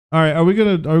All right, are we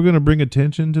gonna bring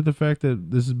attention to the fact that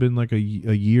this has been like a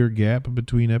year gap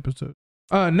between episodes?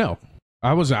 No,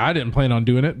 I didn't plan on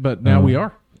doing it, but now we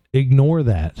are. Ignore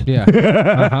that.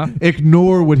 Yeah.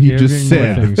 Ignore what he just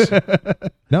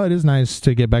said. No, it is nice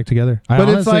to get back together. But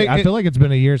Honestly, it's like I feel like it's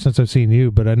been a year since I've seen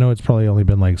you, but I know it's probably only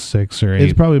been like 6 or 8.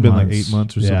 It's probably been months. like 8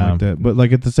 months or something like that. But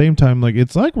like at the same time, like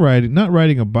it's like not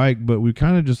riding a bike, but we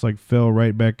kind of just like fell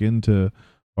right back into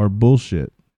our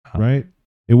bullshit, right?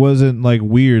 It wasn't like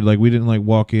weird. Like we didn't like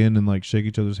walk in and like shake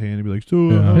each other's hand and be like, "So,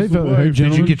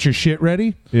 did you get your shit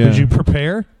ready? Yeah. Did you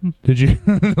prepare? Did you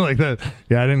like that?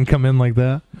 Yeah, I didn't come in like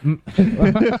that."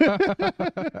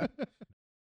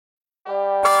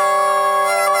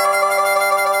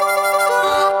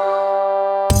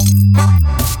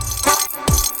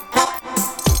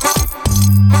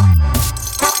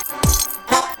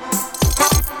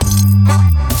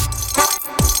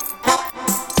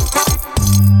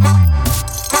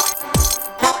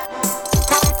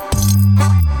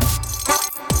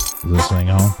 This thing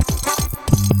on?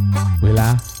 We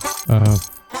lie.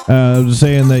 I was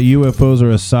saying that UFOs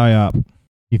are a psyop.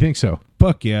 You think so?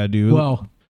 Fuck yeah, dude. Well,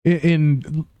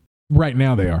 in right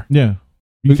now they are. Yeah.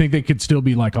 You think they could still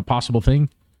be like a possible thing?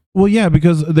 Well, yeah,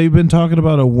 because they've been talking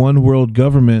about a one world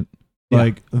government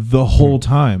like the whole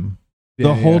time.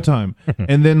 The whole time.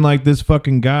 And then like this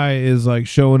fucking guy is like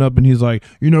showing up and he's like,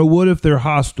 what if they're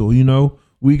hostile?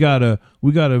 We gotta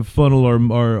funnel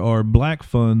our black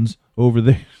funds over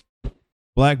there.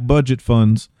 Black budget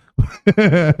funds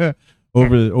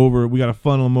over we gotta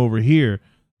funnel them over here.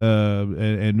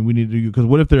 And we need to because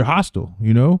what if they're hostile?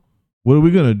 What are we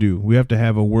gonna do? We have to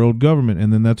have a world government,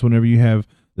 and then that's whenever you have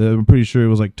I'm pretty sure it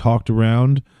was like talked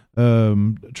around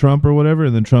Trump or whatever,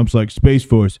 and then Trump's like Space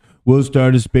Force. We'll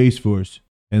start a Space Force,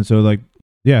 and so like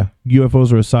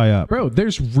UFOs are a psyop. Bro,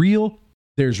 there's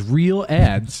real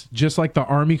ads just like the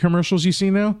Army commercials you see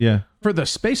now. Yeah, for the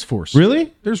Space Force.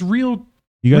 Really? There's real.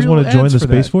 You guys want to join the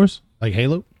Space Force? Like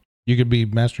Halo? You could be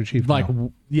Master Chief. Like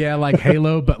like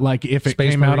Halo, but like if it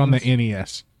Space came out on the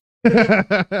NES.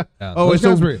 Oh,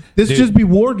 this just be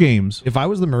war games. If I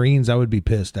was the Marines, I would be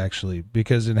pissed actually,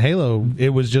 because in Halo it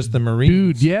was just the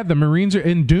Marines. Dude, yeah, the Marines are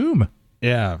in Doom.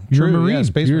 Yeah, you're a Marine.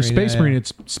 Yeah, You're a Space Marine.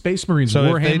 It's Space Marines. So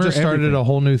Warhammer, if they just started everything. a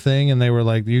whole new thing, and they were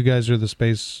like, "You guys are the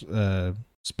space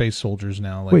soldiers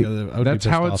now." Like, Wait, that's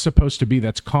how it's supposed to be.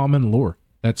 That's common lore.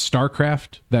 That's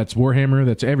StarCraft. That's Warhammer.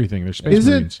 That's everything. They're Space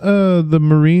Marines. Isn't the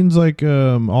Marines like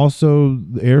also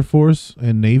the Air Force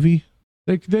and Navy?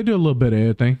 They do a little bit of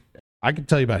everything. I can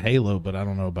tell you about Halo, but I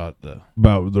don't know about the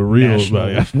real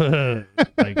like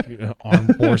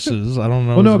armed forces. I don't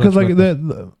know. Well, no, because like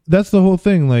that's the whole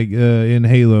thing. Like in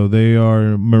Halo, they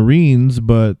are Marines,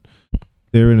 but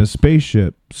they're in a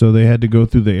spaceship, so they had to go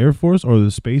through the Air Force or the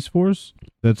Space Force.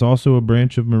 That's also a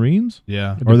branch of Marines.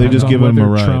 Yeah, or they just give them a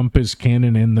ride. Trump is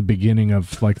canon in the beginning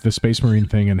of like the Space Marine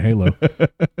thing in Halo.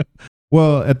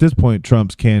 Well, at this point,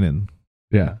 Trump's canon.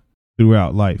 Yeah,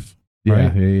 throughout life. Yeah,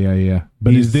 right? yeah.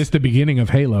 But is this the beginning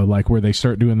of Halo, like where they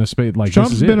start doing the space? Like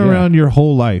Trump's been around your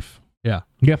whole life. Yeah.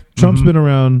 Trump's been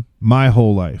around my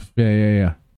whole life.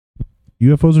 Yeah.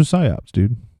 UFOs are psyops,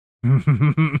 dude.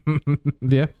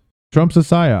 Yeah. Trump's a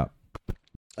psyop.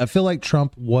 I feel like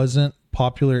Trump wasn't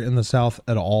popular in the South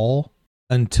at all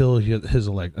until he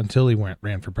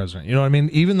ran for president. You know what I mean?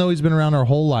 Even though he's been around our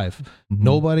whole life,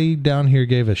 nobody down here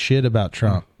gave a shit about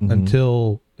Trump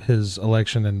until his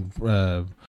election and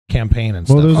campaign and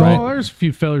stuff. There's a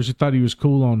few fellers who thought he was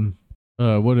cool on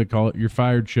what do they call it? Your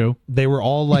Fired show. They were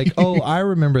all like, "Oh, I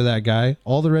remember that guy."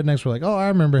 All the rednecks were like, "Oh, I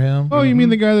remember him." Oh, you mean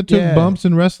the guy that took bumps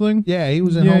in wrestling? Yeah, he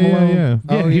was in Home Alone.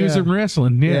 Yeah, he was in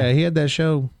wrestling. Yeah, he had that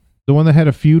show. The one that had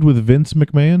a feud with Vince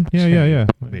McMahon? Yeah.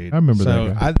 I remember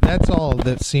that guy. That's all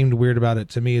that seemed weird about it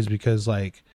to me, is because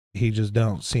like he just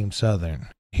don't seem Southern.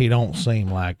 He don't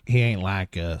seem like he ain't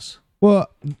like us. Well,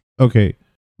 okay.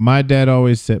 My daddy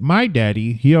always said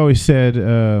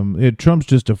Trump's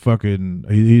just a fucking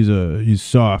he's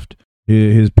soft.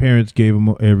 His parents gave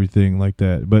him everything like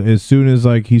that. But as soon as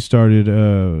like he started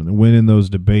winning those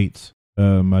debates,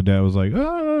 my dad was like,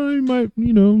 "Oh, he might,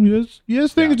 he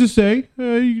has things to say.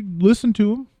 You listen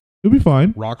to him. He'll be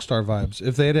fine." Rockstar vibes.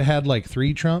 If they had like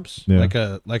 3 Trumps, like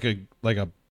a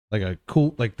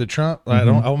cool, like the Trump. I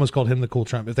almost called him the cool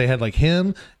Trump. If they had like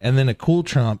him and then a cool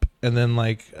Trump and then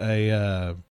like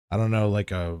a I don't know,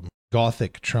 like a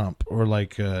gothic Trump or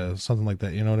like something like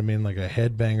that. You know what I mean? Like a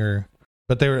headbanger.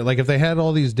 But they were like, if they had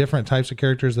all these different types of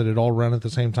characters that had all run at the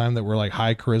same time that were like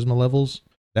high charisma levels,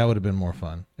 that would have been more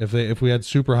fun. If we had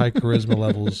super high charisma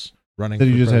levels running. Then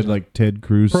for you just had president. like Ted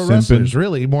Cruz pro simping. wrestlers,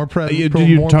 really more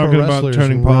You're more talking pro about wrestlers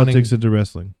turning running- politics into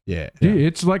wrestling. Yeah, Dude,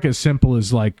 it's like as simple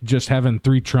as like just having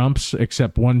 3 Trumps,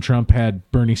 except one Trump had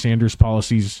Bernie Sanders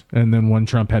policies and then one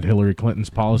Trump had Hillary Clinton's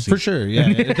policies. for sure. Yeah,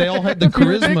 if they all had the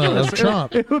charisma of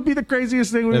Trump, It would be the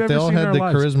craziest thing we've if ever they all seen in had our the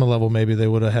lives. charisma level, maybe they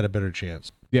would have had a better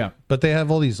chance. Yeah. But they have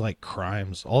all these like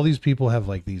crimes. All these people have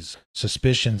like these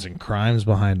suspicions and crimes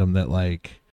behind them that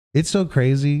like it's so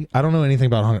crazy. I don't know anything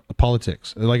about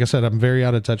politics. Like I said, I'm very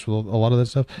out of touch with a lot of that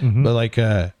stuff. Mhm. But like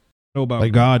Know about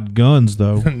Like- God guns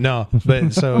though. no,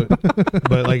 but so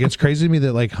but like it's crazy to me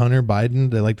that like Hunter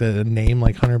Biden, that like the name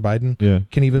like Hunter Biden Yeah.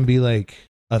 can even be like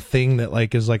a thing that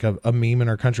like is like a meme in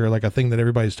our country, or like a thing that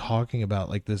everybody's talking about,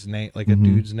 like this name, like a Mhm.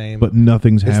 dude's name. But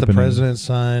nothing's it's happening. the president's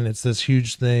son. It's this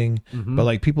huge thing. Mhm. But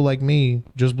like people like me,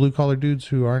 just blue collar dudes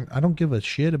who aren't, I don't give a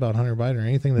shit about Hunter Biden or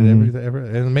anything that Mhm. ever,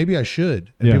 and maybe I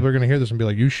should. And Yeah. people are going to hear this and be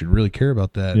like, you should really care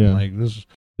about that. Yeah. And like this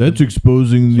That's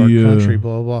exposing is our the country,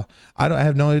 blah, blah, blah. I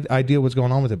have no idea what's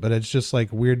going on with it, but it's just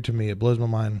like weird to me. It blows my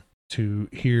mind to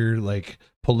hear like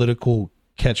political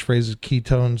catchphrases,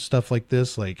 ketone stuff like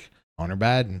this, like Hunter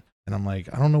Biden. And I'm like,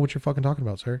 I don't know what you're fucking talking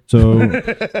about, sir. So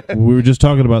we were just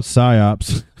talking about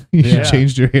psyops. You Yeah.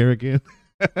 changed your hair again.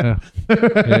 Yeah.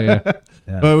 Yeah.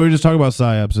 But we were just talking about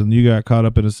psyops, and you got caught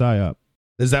up in a psyop.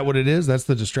 Is that what it is? That's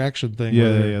the distraction thing.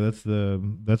 Yeah, where- yeah,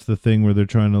 that's the thing where they're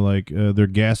trying to like they're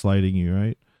gaslighting you,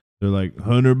 right? They're like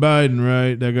Hunter Biden,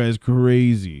 right? That guy's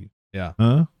crazy. Yeah.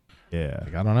 Huh? Yeah.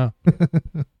 Like, I don't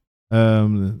know.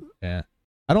 Yeah.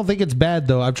 I don't think it's bad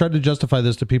though. I've tried to justify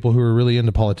this to people who are really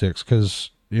into politics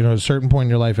because you know, at a certain point in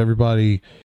your life, everybody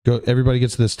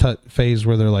gets this phase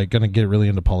where they're like going to get really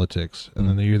into politics, and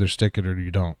then you either stick it or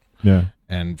you don't. Yeah.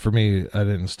 And for me, I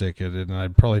didn't stick it, and I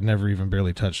probably never even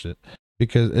barely touched it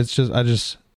because it's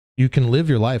just you can live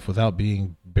your life without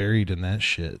being buried in that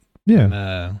shit. Yeah.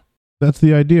 And, That's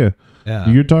the idea. yeah,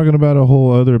 You're talking about a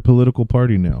whole other political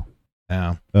party now.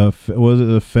 yeah. Was it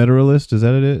a Federalist? Is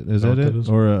that it? Is that it? Federalist.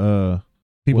 Or a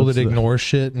People what's that the- ignore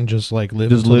shit and just like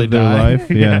live just until live they their die. life?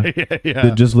 Yeah.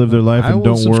 that just live their life I and will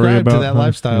don't worry subscribe about to that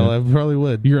lifestyle. Yeah. I probably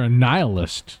would. You're a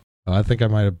nihilist. I think I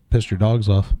might have pissed your dogs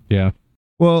off. Yeah.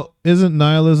 Well, isn't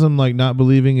nihilism like not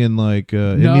believing in like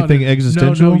anything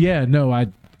existential?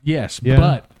 Yes, Yeah.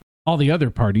 but all the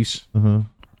other parties, Uh-huh.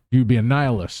 you'd be a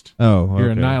nihilist. Oh, You're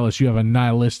a okay. nihilist. You have a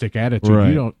nihilistic attitude. Right.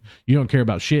 You don't care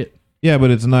about shit. Yeah,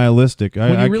 but it's nihilistic. When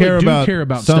you I really care do about care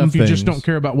about some stuff, you just things. don't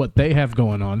care about what they have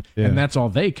going on, Yeah. and that's all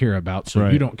they care about. So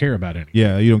Right. you don't care about anything.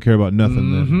 Yeah, you don't care about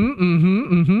nothing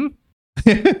then.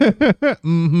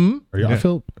 Are y'all Yeah.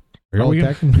 Are Are y'all we gonna-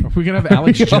 attacking me? Are we gonna have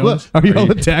Alex Jones? Are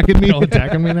y'all attacking me? Y'all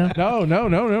attacking me now? No,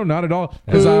 not at all.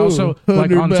 Because I Oh, also like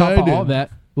Hunter on top of Biden. all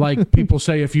that, like people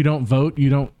say if you don't vote,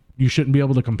 you shouldn't be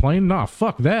able to complain. Nah,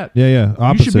 fuck that. Yeah, yeah.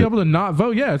 Opposite. You should be able to not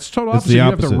vote. Yeah, it's total It's opposite. the You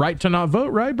have the opposite. right to not vote,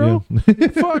 right, bro? Yeah.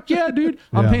 Fuck yeah, dude.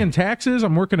 I'm Yeah. paying taxes.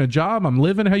 I'm working a job. I'm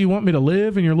living how you want me to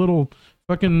live in your little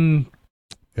fucking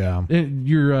Yeah.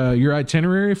 your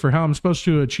itinerary for how I'm supposed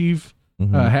to achieve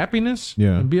Mhm. happiness.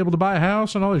 Yeah. And be able to buy a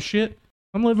house and all this shit.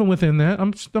 I'm living within that.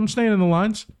 I'm staying in the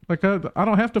lines. Like I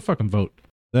don't have to fucking vote.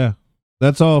 Yeah.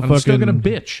 That's all I'm fucking. still gonna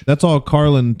bitch. That's all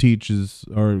Carlin teaches,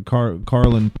 or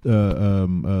Carlin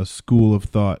school of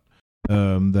thought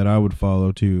that I would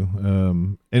follow too.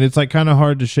 And it's like kind of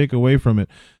hard to shake away from it.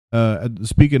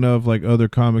 Speaking of like other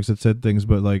comics that said things,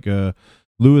 but like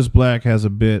Lewis Black has a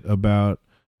bit about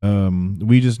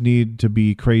we just need to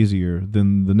be crazier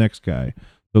than the next guy.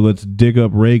 So let's dig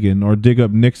up Reagan or dig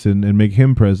up Nixon and make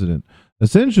him president.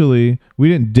 Essentially, we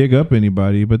didn't dig up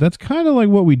anybody, but that's kind of like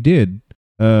what we did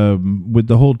with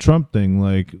the whole Trump thing,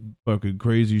 like fucking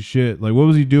crazy shit. Like, what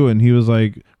was he doing? He was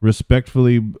like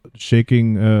respectfully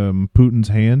shaking Putin's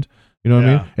hand. You know what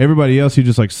I Yeah. mean? Everybody else, he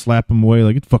just like slap him away,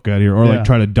 like get the fuck out of here, or Yeah. like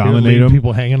try to He dominate would leave him.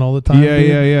 people hanging all the time. Yeah, dude.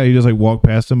 yeah. He just like walked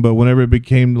past him, but whenever it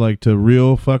became like to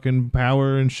real fucking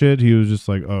power and shit, he was just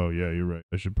like, "Oh yeah, you're right.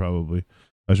 I should probably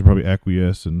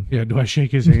acquiesce." And Yeah, do I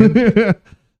shake his hand?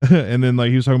 and then like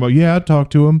he was talking about, yeah, I'd talk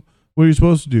to him. What are you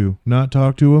supposed to do? Not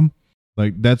talk to him?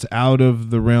 Like that's out of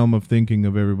the realm of thinking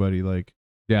of everybody. Like,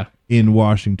 Yeah. in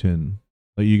Washington,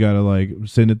 like you gotta like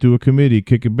send it through a committee,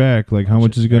 kick it back. Like, how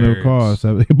much is it gonna nerds. cost?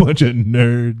 A bunch of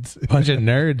nerds. Bunch of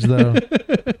nerds though.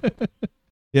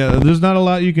 Yeah, there's not a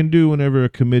lot you can do whenever a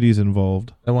committee's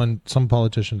involved. That one, some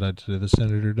politician died today. The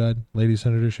senator died. Lady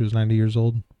senator. She was 90 years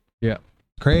old. Yeah.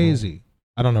 Crazy.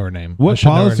 I don't know her name. I What should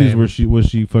know her policies name. was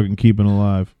she fucking keeping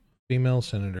alive? Female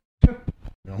senator.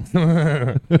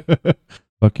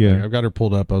 Fuck yeah. I've got her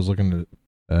pulled up. I was looking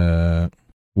at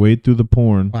Wade through the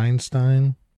porn.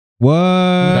 Feinstein. What?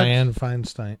 Diane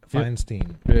Feinstein.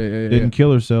 Feinstein. Yeah. Didn't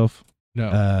kill herself.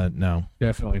 No, No.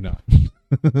 definitely not.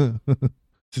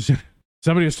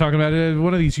 Somebody was talking about it.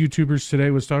 One of these YouTubers today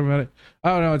was talking about it.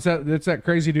 Oh no, it's that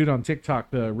crazy dude on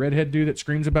TikTok, the redhead dude that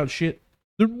screams about shit.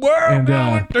 The world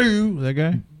going through that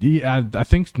guy. Yeah, I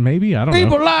think maybe. I don't know.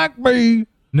 People like me.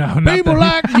 No, not People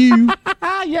that. like you.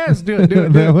 Yes, do it.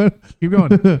 That one? Keep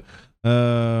going.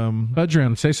 Fudge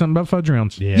rounds. Say something about fudge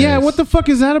rounds. Yes. Yeah, what the fuck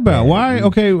is that about? Why?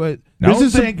 Okay, Don't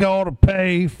think I ought to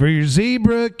pay for your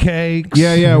zebra cakes.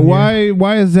 Yeah.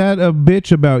 Why is that a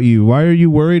bitch about you? Why are you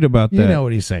worried about that? You know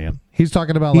what he's saying. He's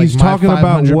talking about He's talking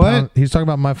about what? He's talking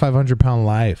about my 500-pound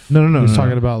life. No. He's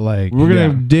talking about like we're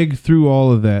gonna dig through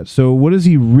all of that. So what does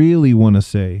he really want to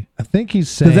say? I think he's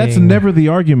saying Because that's never the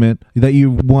argument that you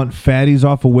want fatties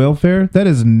off of welfare. That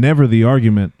is never the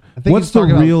argument. I think What's he's the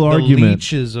talking real about argument? The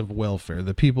leeches of welfare,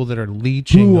 the people that are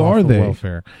leeching. Who off are of they?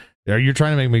 Welfare. You're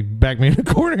trying to make me back me in the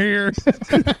corner here.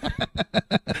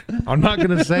 I'm not going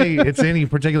to say it's any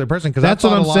particular person because That's I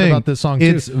thought what I'm a lot saying. about this song too.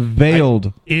 It's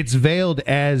veiled. It's veiled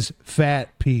as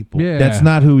fat people. Yeah. That's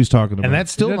not who he's talking about. And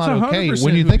that's still That's not okay. 100%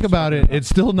 When you who think he's about talking it, about. it's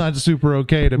still not super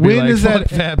okay to be When like is fuck that-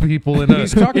 fat people in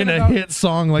He's talking a about- hit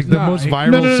song like the Nah, most he-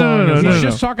 viral No, song. no, He's no.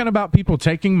 just talking about people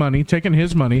taking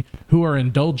his money, who are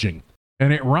indulging,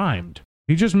 and it rhymed.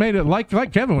 He just made it like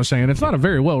Kevin was saying. It's not a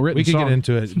very well written We can song. get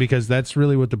into it because that's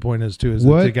really what the point is too. Is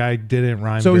What? that the guy didn't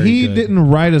rhyme. So very he good. didn't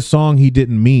write a song he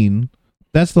didn't mean.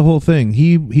 That's the whole thing.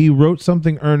 He wrote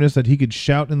something earnest that he could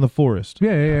shout in the forest.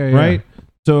 Yeah. Right?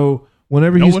 So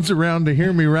whenever No he's one's around to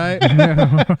hear me, right?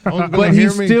 but he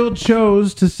still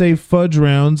chose to say fudge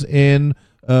rounds and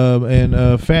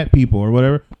fat people or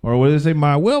whatever. Or what did they say?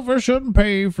 My welfare shouldn't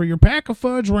pay for your pack of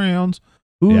fudge rounds.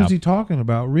 Who Yeah. is he talking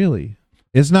about, really?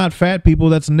 It's not fat people.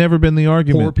 That's never been the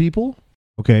argument. Poor people.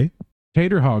 Okay.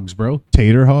 Tater hogs, bro.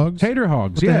 Tater hogs? Tater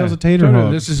hogs. What the yeah. hell's a tater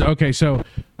hog? This is okay. So,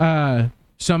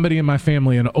 somebody in my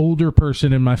family, an older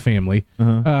person in my family,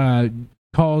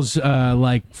 calls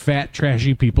like fat,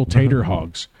 trashy people tater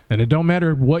hogs, and it don't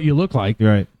matter what you look like.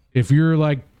 You're right. If you're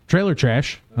like trailer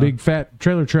trash, big fat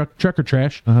trucker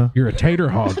trash, you're a tater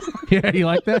hog. Yeah, you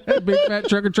like that? Big fat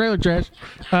trucker trailer trash.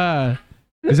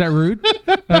 Is that rude?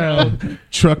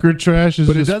 Trucker trash is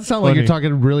But it just does sound like funny. you're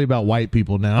talking really about white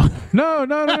people now. No.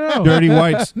 Dirty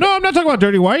whites. No, I'm not talking about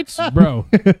dirty whites. Bro,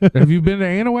 have you been to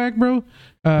Anahuac, bro?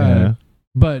 Yeah.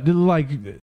 But like,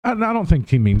 I don't think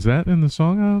he means that in the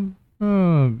song.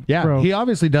 Yeah, bro. he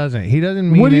obviously doesn't. He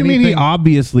doesn't mean What do you mean he anything-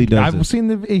 obviously doesn't? I've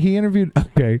seen he interviewed.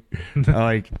 Okay,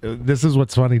 this is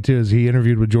what's funny too is he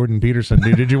interviewed with Jordan Peterson.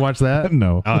 Dude, did you watch that?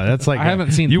 No. Oh, that's like I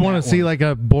haven't seen You that want to see one. like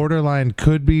a borderline,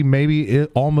 could be maybe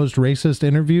almost racist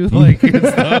interview? Like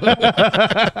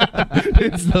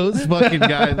it's those fucking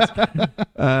guys.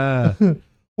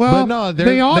 Well, But no,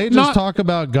 they ought they just not- talk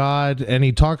about God, and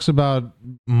he talks about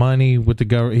money with the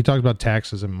government. He talks about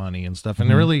taxes and money and stuff.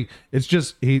 And really, it's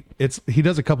just he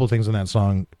does a couple things in that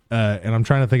song, and I'm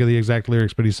trying to think of the exact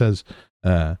lyrics. But he says,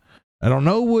 "I don't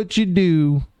know what you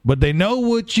do, but they know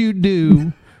what you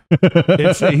do."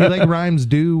 He like rhymes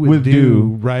 "do" with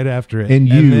 "do" right after it, And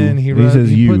you. then he says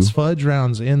he you. puts fudge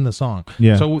rounds in the song.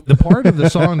 Yeah. So the part of the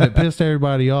song that pissed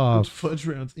everybody off. fudge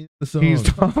rounds in the song. He's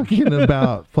talking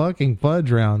about fucking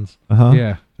fudge rounds. Uh-huh.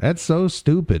 Yeah. That's so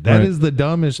stupid. That Right. is the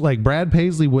dumbest. Like Brad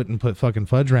Paisley wouldn't put fucking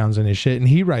fudge rounds in his shit, and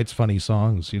he writes funny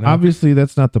songs. You know? Obviously,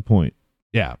 that's not the point.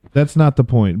 Yeah, That's not the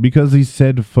point. Because he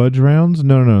said fudge rounds?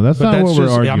 No. That's but not that's what we're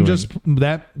just. arguing. I'm just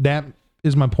that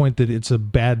is my point. That it's a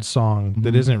bad song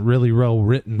that isn't really well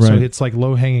written. So Right. it's like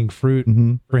low hanging fruit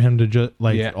Mhm. for him to just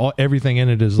like Yeah. everything in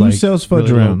it is Who like sells fudge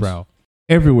really rounds? lowbrow.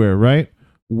 Everywhere, right?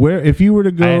 Where, if you were to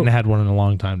I go, hadn't had one in a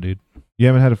long time, dude. you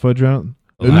haven't had a fudge round?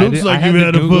 It I looks did- like I had you've to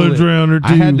had a Google fudge it. round or two.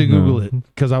 I had to Google No. it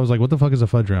because I was like, "What the fuck is a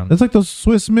fudge round?" That's like those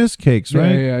Swiss Miss cakes,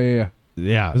 right? Yeah.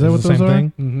 Yeah, Is that it's what the those same are?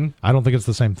 thing? Mm-hmm. I don't think it's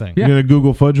the same thing. You're going to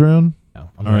Google fudge round? No, I'm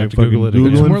All gonna right, have to Google it fucking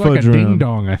again. Google It's more like fudge a ding round.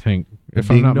 dong, I think, if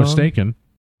Ding I'm not dong? mistaken.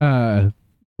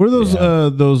 What are those, Yeah.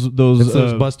 those It's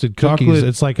those busted cookies. chocolate-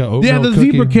 It's like a oatmeal yeah, the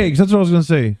cookie. zebra cakes. That's what I was going to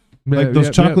say. Like those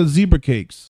chocolate zebra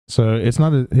cakes. So it's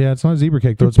not a it's not a zebra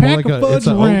cake though. The It's more pack like of it's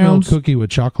an fudge oatmeal rounds. cookie with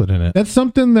chocolate in it. That's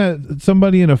something that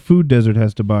somebody in a food desert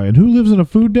has to buy. And who lives in a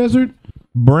food desert?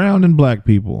 Brown and black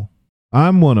people.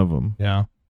 I'm one of them. Yeah.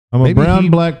 I'm a Maybe brown he-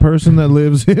 black person that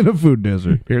lives in a food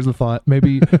desert. Here's the thought.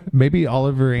 Maybe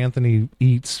Oliver Anthony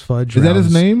eats fudge. Is that his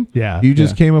rounds. name? Yeah. You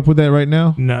just came up with that right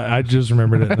now? No, I just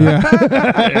remembered it. Yeah.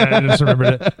 Yeah, I just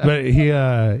remembered it.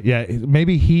 But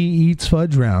maybe he eats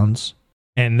fudge rounds.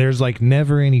 And there's like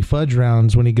never any fudge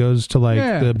rounds when he goes to like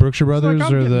Yeah. the Brookshire Brothers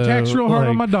I'm or getting the taxed real hard like,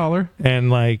 on my dollar. and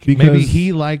like Because- maybe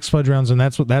he likes fudge rounds and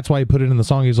that's why he put it in the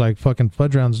song. He's like fucking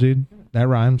fudge rounds, dude. That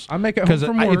rhymes. I make it home Because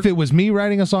from work if it was me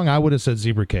writing a song, I would have said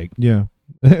zebra cake. Yeah.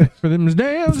 for them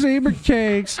damn zebra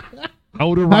cakes. I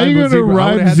would have How you rhymed with going to zebra. I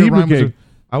rhyme would've had to zebra rhyme with cake?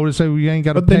 I would have said we ain't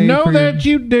got to But pay. they know for that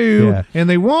you do, Yeah. and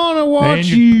they want to watch and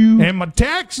you. And my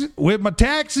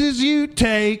taxes you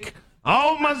take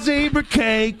all my zebra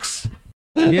cakes.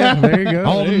 Yeah, there you go.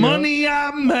 All There the you go. money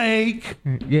I make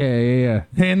Yeah.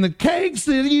 and the cakes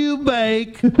that you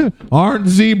bake. Aren't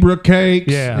zebra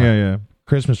cakes? Yeah. yeah.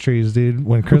 Christmas trees, dude.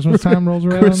 When Christmas time rolls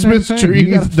around, Christmas man, you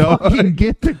trees, gotta dog. fucking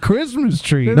get the Christmas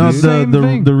tree. No, dude. Same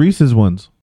thing. the Reese's ones.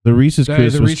 The Reese's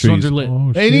Christmas the Reese's trees. ones are lit.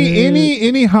 Oh,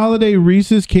 Any holiday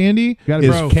Reese's candy Gotta is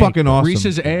bro, fucking awesome.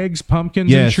 Reese's eggs,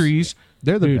 pumpkins, Yes. and trees.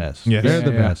 They're the Dude. best. Yes. They're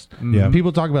the Yeah, yeah. best. Yeah.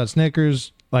 People talk about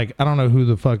Snickers. Like, I don't know who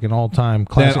the fucking all-time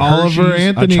classic That Oliver Hershey's, a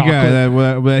Anthony guy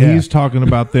chocolate- that Yeah. he's talking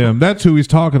about them. That's who he's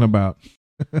talking about.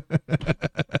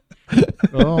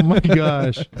 Oh my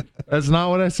gosh, that's not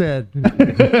what I said.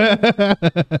 But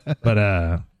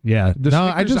yeah, The no,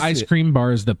 Snickers I just ice cream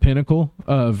bar is the pinnacle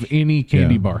of any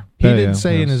candy Yeah. bar. He Yeah, did yeah,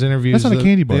 say in yes. his interviews That's not a that-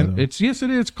 candy bar. and- though. It's yes,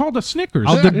 it is. It's called a Snickers.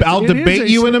 I'll, It- I'll it is debate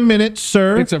you in a minute,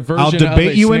 sir. It's a version. I'll of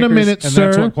debate a you in a Snickers, minute, and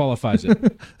that's sir. what qualifies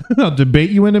it. I'll debate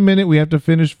you in a minute. We have to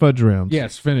finish fudge rounds.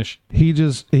 Yes, finish.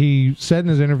 he said in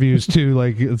his interviews too,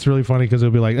 like it's really funny because he'll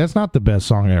be like, "That's not the best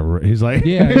song ever." He's like,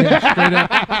 Yeah, straight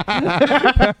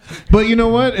up. But you know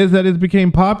what? Is that it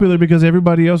became popular because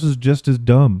everybody else is just as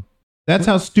dumb. That's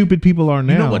how stupid people are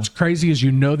now. You know what's crazy is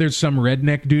there's some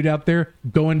redneck dude out there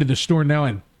going to the store now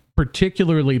and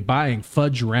particularly buying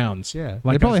fudge rounds. "Yeah."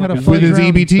 Like They probably had a fucking- fudge With his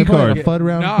round- EBT they probably had a card. fudge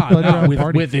round, Nah, fudge nah, round with,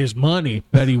 party. with his money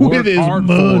that he worked with his hard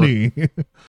money.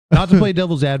 Not to play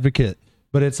devil's advocate,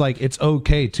 but it's like it's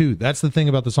okay too. That's the thing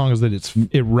about the song is that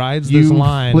it rides this You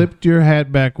line. flipped your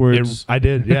hat backwards. I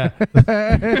did, yeah. for.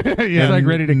 It's like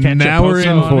ready to catch now a we're in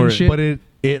Pokemon for and it. shit. But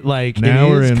it like Now it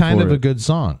we're is in kind for of it. a good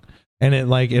song, and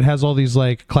it has all these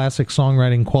like classic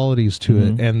songwriting qualities to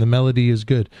Mhm. it, and the melody is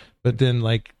good. But then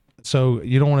so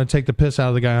you don't want to take the piss out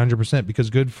of the guy 100% because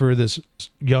good for this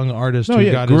young artist No, who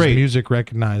yeah, got great. his music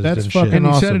recognized. That's and fucking shit. and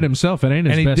he said awesome. it himself. It ain't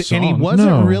his best song. And he wasn't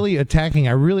No. really attacking.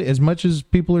 As much as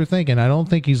people are thinking, I don't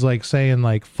think he's like saying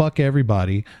like fuck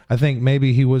everybody. I think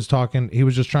maybe he was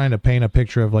just trying to paint a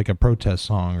picture of like a protest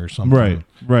song or something.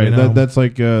 Right. You know? That's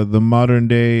like the modern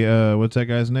day. What's that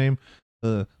guy's name?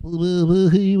 Bob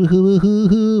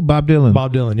Dylan.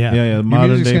 Bob Dylan, yeah. Yeah, Your modern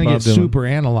music's day gonna Bob get Dylan. super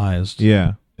analyzed.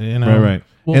 Yeah. You know? Right.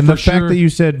 Well, and the for fact sure- that you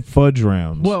said fudge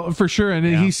rounds. Well, for sure, and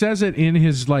Yeah. he says it in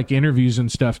his like interviews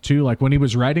and stuff too. Like when he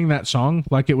was writing that song,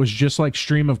 like it was just like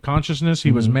stream of consciousness.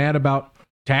 He was mad about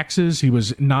taxes. He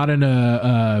was not in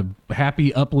a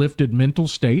happy, uplifted mental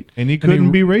state, and he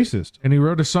couldn't be racist. and he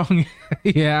wrote a song.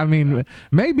 Yeah, I mean,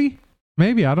 maybe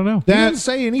I don't know. He didn't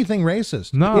say anything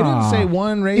racist. Nah. He didn't say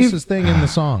one racist thing in the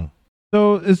song.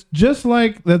 So it's just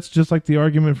like the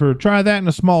argument for try that in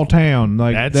a small town.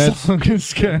 Like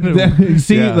that's kind of that,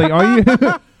 see, yeah.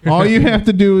 like all you have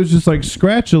to do is just like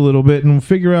scratch a little bit and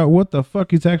figure out what the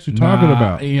fuck he's actually talking Nah,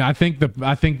 about. Yeah, I think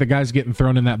the guy's getting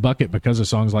thrown in that bucket because of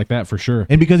songs like that for sure.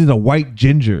 And because he's a white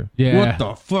ginger. Yeah. What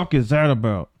the fuck is that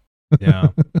about? Yeah.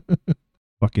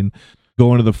 Fucking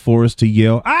going to the forest to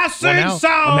yell, I sing now,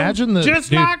 songs imagine the- just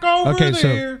dude, like over okay, so-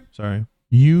 there. Sorry.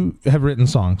 You have written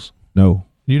songs. No.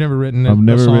 You never written I've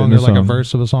never a song written or a like a song.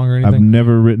 verse of a song or I've anything?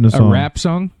 never written a A song. rap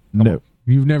song? No,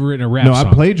 You've never written a rap no, song?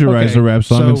 I plagiarized Okay, a rap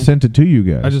song and so- sent it to you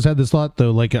guys. I just had this thought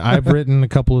though, like I've written a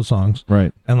couple of songs,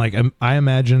 right. and like I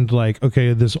imagined like,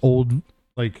 okay, this old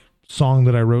like song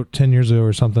that I wrote 10 years ago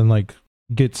or something like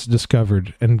gets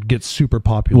discovered and gets super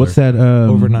popular. What's that?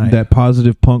 Overnight. That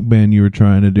positive punk band you were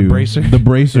trying to do? Bracer? The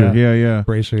Bracer. Yeah. Yeah.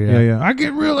 Bracer? Yeah. I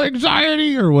get real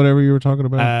anxiety or whatever you were talking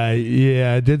about.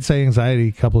 Yeah, I did say anxiety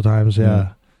a couple of times.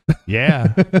 Yeah.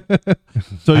 Yeah.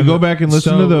 So you I'm- go back and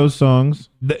listen to so- those songs.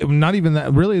 Not even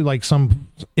that, really, like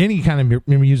any kind of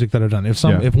music that I've done. If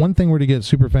Yeah. if one thing were to get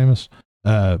super famous,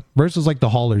 versus like the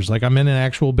Haulers, like I'm in an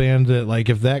actual band that like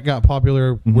if that got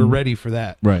popular, we're ready for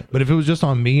that. Right. But if it was just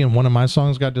on me and one of my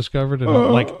songs got discovered and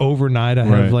like overnight I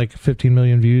have Right. like 15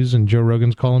 million views and Joe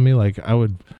Rogan's calling me, like I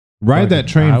would Ride that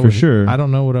train I for would- sure. I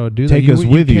don't know what I would do. Take us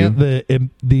with you. Can't,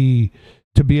 the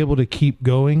to be able to keep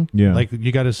going. Yeah. Like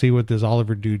you got to see what this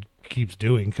Oliver dude keeps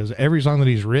doing because every song that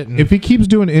he's written, If he keeps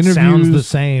doing interviews, sounds the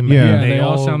same. Yeah. and Yeah, they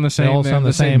all sound the same. They all They sound have the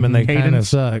the same, same and they kind of cadence.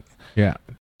 suck. Yeah.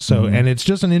 So, Mhm. and it's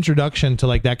just an introduction to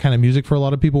like that kind of music for a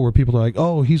lot of people, where people are like,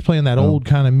 "Oh, he's playing that old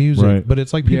kind of music," Right. but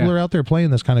it's like people Yeah. are out there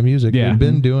playing this kind of music. Yeah. They've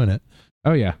been doing it.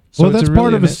 Oh yeah. So well, it's that's really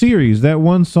part of an- a series. That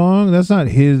one song, that's not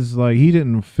his. Like he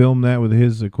didn't film that with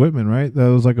his equipment, right? That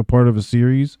was like a part of a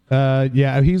series.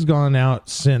 Yeah, he's gone out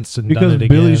since and Because done it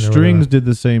Billy again or Strings whatever. did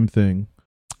the same thing.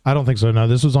 I don't think so. No,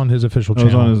 this was on his official That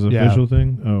was channel. on his Yeah. official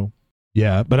thing. Oh,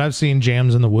 Yeah, but I've seen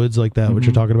jams in the woods like that, what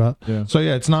you're Mhm. talking about. yeah. So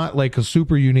yeah, it's not like a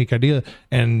super unique idea.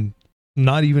 And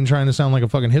not even trying to sound like a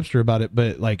fucking hipster about it,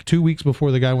 but like 2 weeks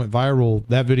before the guy went viral,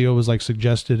 that video was like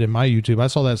suggested in my YouTube. I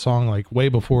saw that song like way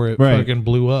before it fucking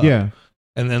blew up. Yeah.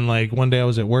 And then like one day I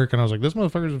was at work and I was like, this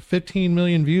motherfucker's 15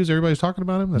 million views. Everybody's talking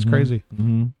about him. That's crazy.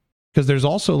 Because there's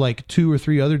also like 2 or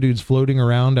 3 other dudes floating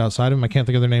around outside of him. I can't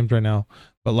think of their names right now,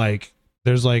 but like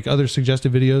there's like other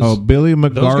suggested videos. Oh, Billy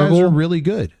McGardle. Those guys are really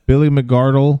good. Billy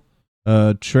McGardle,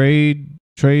 Trey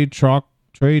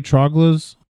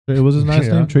Troglas. What was his last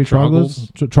name? Trey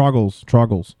Troglas.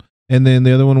 Troggles. And then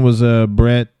the other one was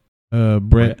Brett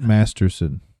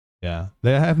Masterson. Yeah,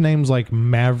 they have names like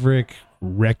Maverick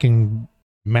Wrecking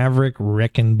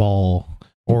Ball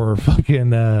or fucking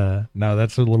no,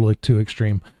 that's a little like too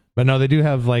extreme. But no, they do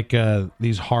have like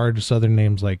these hard southern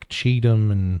names like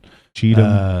Cheatham and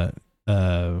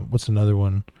what's another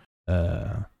one?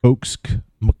 Oaksk.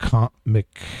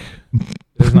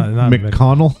 There's not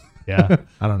McConnell. Yeah,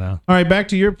 I don't know. All right, back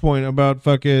to your point about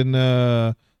fucking.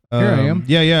 Here I am.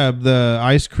 Yeah, the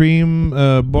ice cream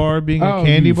bar being a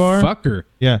candy bar. Fucker.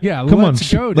 Yeah, Come on,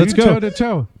 go, dude. Let's go toe to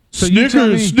toe. So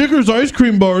Snickers ice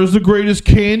cream bar is the greatest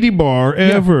candy bar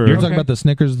ever. You're talking about the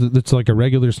Snickers that's like a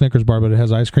regular Snickers bar, but it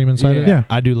has ice cream inside it? Yeah.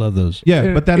 I do love those.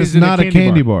 Yeah, but that is not a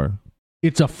candy bar.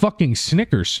 It's a fucking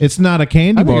Snickers. It's not a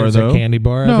candy bar, it's though. A candy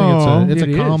bar. No, I think it's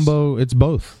a combo. It's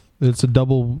both. It's a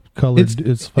double colored.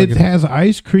 It has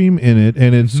ice cream in it,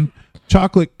 and it's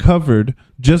chocolate covered,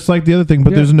 just like the other thing.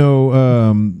 But there's no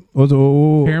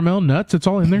caramel nuts. It's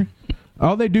all in there.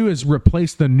 All they do is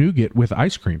replace the nougat with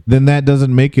ice cream. Then that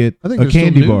doesn't make it I think a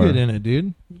candy bar. Nougat in it,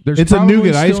 dude. It's a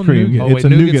nougat ice cream. Nougat. It's a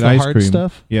nougat ice hard cream.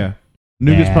 Stuff? Yeah,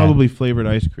 nougat's probably flavored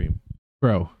ice cream,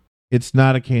 bro. It's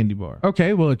not a candy bar.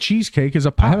 Okay, well, a cheesecake is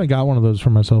a pie. I haven't got one of those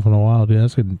for myself in a while, dude.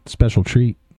 That's a special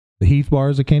treat. The Heath bar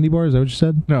is a candy bar. Is that what you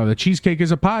said? No, the cheesecake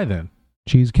is a pie. Then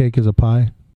cheesecake is a pie.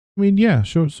 I mean, yeah,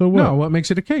 sure. So what? No, what makes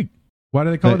it a cake? Why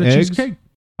do they call it a cheesecake?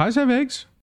 Pies have eggs.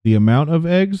 The amount of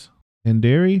eggs and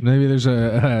dairy. Maybe there's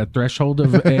a threshold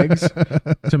of eggs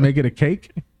to make it a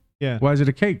cake. Yeah. Why is it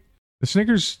a cake? The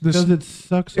Snickers. Because it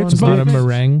sucks on. It's not a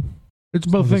meringue. It's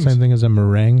both the things. Same thing as a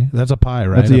meringue. That's a pie,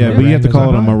 right? But you have to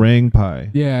call it a meringue pie.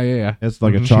 Yeah. It's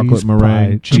like a chocolate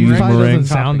meringue. Cheese pie meringue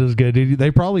doesn't sound as good. They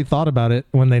probably thought about it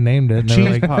when they named it.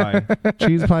 Cheese pie.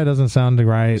 Cheese pie doesn't sound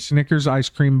right. Snickers ice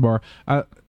cream bar.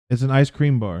 It's an ice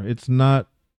cream bar. It's not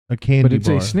a candy bar. But it's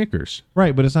a Snickers.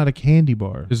 Right, but it's not a candy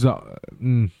bar. It's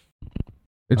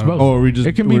both. Oh,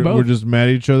 it can be both. We're just mad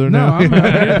at each other now? I'm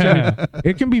mad at you.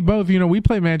 It can be both. We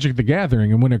play Magic the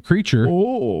Gathering, and when a creature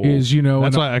is,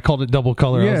 That's why I called it double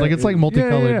color. I was like, it's like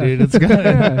multicolored, dude. It's if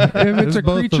it's a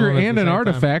creature and an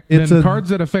artifact, then cards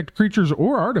that affect creatures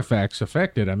or artifacts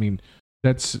affected. I mean,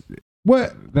 that's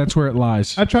where it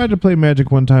lies. I tried to play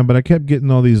Magic one time, but I kept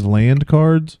getting all these land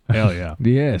cards. Hell yeah.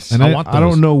 Yes. And I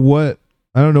don't know what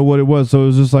it was. So it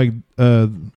was just like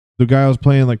the guy I was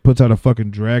playing like puts out a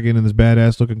fucking dragon in this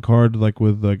badass looking card like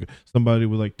with like somebody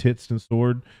with like tits and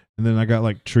sword, and then I got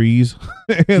like trees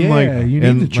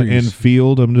and and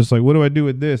field. I'm just like, what do I do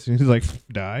with this? And he's like,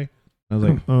 die. I was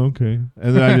like, oh, okay.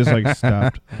 And then I just like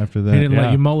stopped after that. He didn't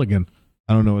let you mulligan.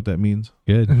 I don't know what that means.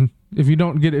 Good. If you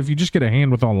just get a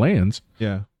hand with all lands,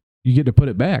 yeah, you get to put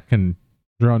it back and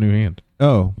draw a new hand.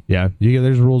 Oh yeah,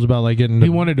 there's rules about like getting. He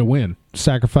wanted to win.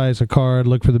 Sacrifice a card.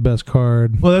 Look for the best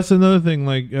card. Well, that's another thing.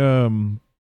 Like,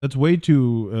 that's way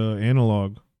too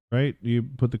analog, right? You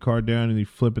put the card down and you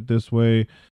flip it this way,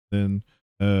 then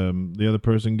the other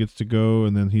person gets to go,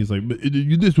 and then he's like,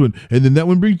 this one, and then that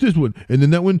one brings this one, and then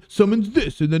that one summons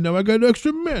this, and then now I got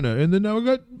extra mana, and then now I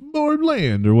got more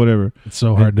land or whatever. It's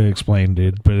so hard to explain,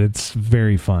 dude, but it's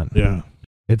very fun. Yeah.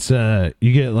 It's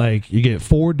you get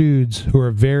 4 dudes who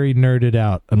are very nerded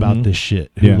out about this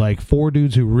shit. Who like 4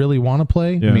 dudes who really want to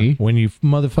play. Yeah. Me. When you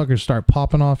motherfuckers start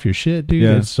popping off your shit, dude,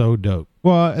 it's so dope.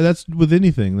 Well, that's with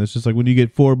anything. That's just like when you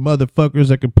get 4 motherfuckers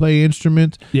that can play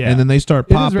instruments, and then they start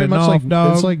popping off.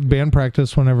 It's like band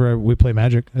practice whenever we play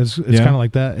Magic. It's kind of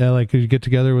like that. Yeah, like you get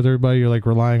together with everybody, you're like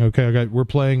relying. Okay, we're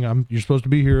playing. You're supposed to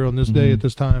be here on this day at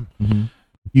this time. Mm-hmm.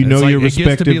 You know your respective it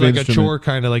gets to be like instrument. a chore,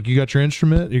 kind of like you got your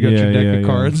instrument, you got your deck of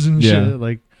cards and shit.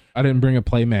 Like I didn't bring a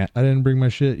play mat. I didn't bring my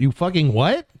shit. You fucking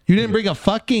what? You didn't bring a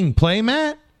fucking play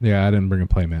mat? Yeah, I didn't bring a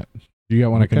play mat. You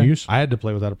got one I can use? I had to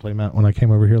play without a play mat when I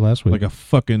came over here last week. Like a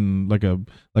fucking like a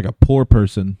poor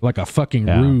person, like a fucking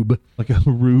rube, like a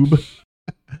rube.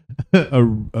 a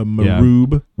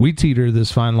marube. Yeah. We teeter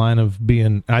this fine line of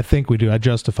being, I think we do, I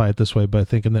justify it this way by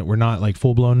thinking that we're not like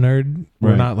full-blown nerd.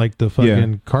 We're not like the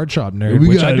fucking card shop nerd.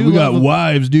 We got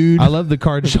wives, dude. I love the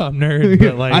card shop nerd,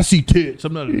 but like I see tits.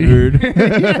 I'm not a nerd.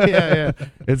 yeah.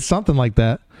 It's something like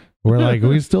that. We're like,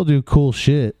 we still do cool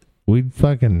shit we'd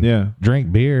fucking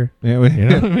drink beer. Yeah, you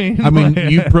know what I mean? I mean,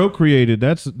 you procreated.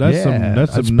 That's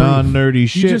some non-nerdy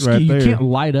shit right there. You can't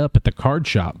light up at the card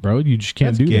shop, bro. You just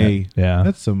can't do gay. that. Yeah,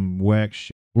 that's some whack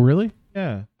shit. Really?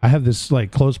 Yeah. I have this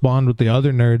like close bond with the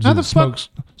other nerds How that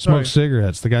smoke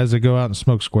cigarettes. The guys that go out and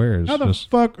smoke squares. How the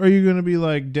fuck are you gonna be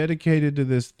like dedicated to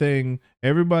this thing?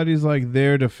 Everybody's like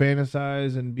there to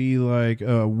fantasize and be like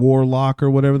a warlock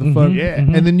or whatever the fuck. Yeah.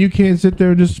 Mm-hmm. And then you can't sit there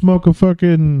and just smoke a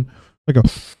fucking like a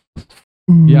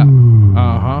yeah.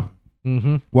 Uh-huh.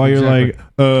 Mm-hmm. While you're like,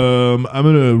 I'm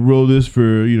gonna roll this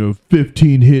for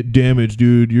 15 hit damage,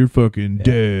 dude. You're fucking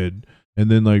dead.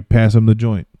 And then like pass him the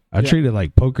joint. I treat it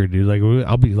like poker, dude. Like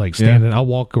I'll be like standing, I'll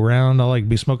walk around, I'll like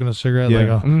be smoking a cigarette, like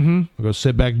I'll go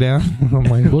sit back down. I'm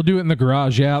like, we'll do it in the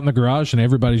garage, out in the garage, and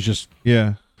everybody's just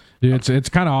dude, it's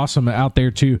kind of awesome out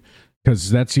there too, because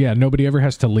that's nobody ever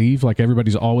has to leave. Like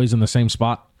everybody's always in the same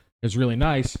spot. It's really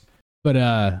nice,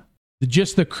 but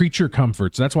just the creature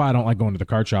comforts. That's why I don't like going to the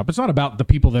card shop. It's not about the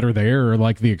people that are there or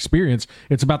like the experience.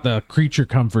 It's about the creature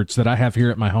comforts that I have here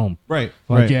at my home. Right.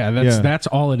 Like, that's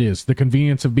all it is. The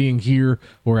convenience of being here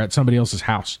or at somebody else's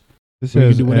house. This has you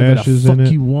can do whatever ashes the fuck in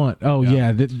it. you want. Oh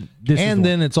yeah. This and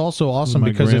then it's also awesome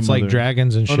because it's like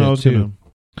dragons and shit too.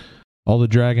 All the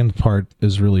dragon part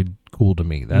is really cool to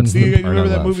me. That's you remember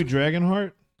that movie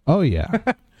Dragonheart? Oh yeah.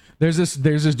 There's this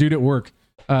dude at work.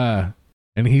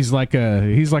 And he's like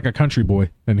a country boy,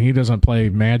 and he doesn't play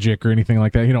Magic or anything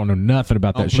like that. He don't know nothing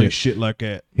about that shit like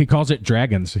that. He calls it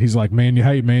dragons. He's like, man,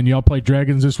 y'all play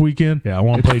dragons this weekend? Yeah, I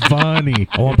want to play funny.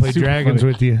 I want to play dragons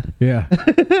with you. Yeah.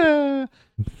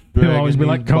 He'll always be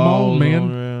like, come on,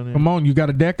 man. Come on, you got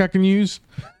a deck I can use?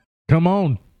 Come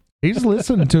on. He's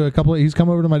listened to he's come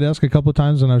over to my desk a couple of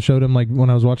times, and I've showed him like when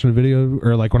I was watching a video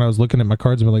or like when I was looking at my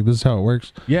cards and been like, this is how it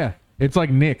works. Yeah. It's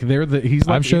like Nick. He's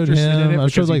like I've showed him.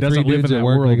 I've showed like 3 dudes at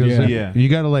work. Like, you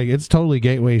gotta like. It's totally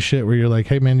gateway shit where you're like,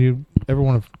 hey man, you ever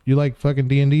want to? You like fucking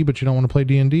D&D, but you don't want to play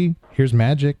D&D? Here's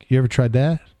Magic. You ever tried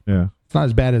that? Yeah. It's not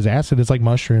as bad as acid. It's like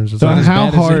mushrooms. It's so not it's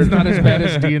not as bad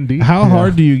as D&D. How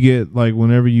hard do you get like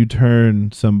whenever you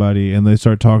turn somebody and they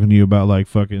start talking to you about like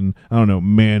fucking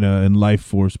mana and life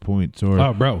force points or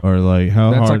or like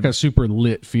how that's hard? like a super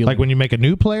lit feeling. Like when you make a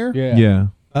new player. Yeah.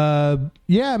 I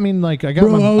mean, like I kind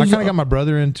of got my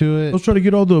brother into it. I was trying to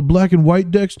get all the black and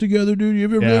white decks together, dude. You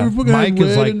ever Mike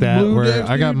is like that. Where decks,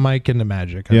 I got Mike into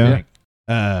Magic. I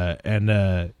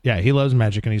think. He loves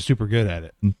Magic and he's super good at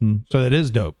it. Mm-hmm. So that is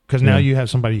dope because now you have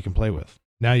somebody you can play with.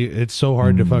 Now it's so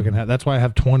hard to fucking have. That's why I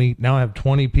have 20. Now I have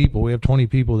 20 people. We have 20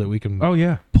 people that we can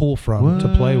pull from to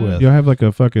play with. You have like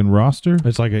a fucking roster.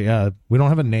 It's like we don't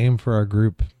have a name for our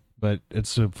group, but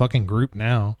it's a fucking group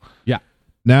now. Yeah.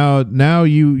 Now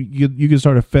you can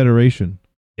start a federation.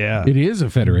 Yeah, it is a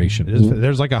federation.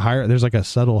 There's like a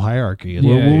subtle hierarchy.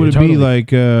 What would it be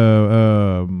like?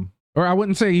 Or I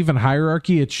wouldn't say even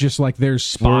hierarchy. It's just like there's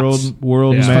spots.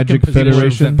 World Magic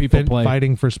Federation. That people play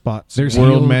fighting for spots. There's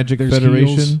World Magic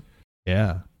Federation. Heels.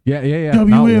 Yeah.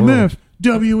 WMF.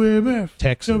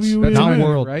 Texas. WMF. Not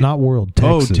world. Right? Not world.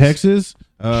 Texas. Oh,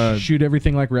 Texas. Shoot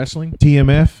everything like wrestling.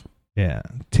 TMF. Yeah.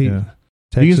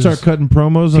 Texas, you can start cutting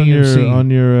promos on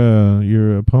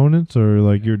your opponents or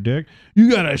like your deck. You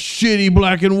got a shitty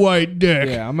black and white deck.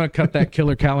 Yeah, I'm gonna cut that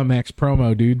Killer Calimax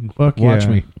promo, dude. Fuck Watch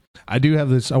me. I do have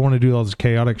this. I want to do all this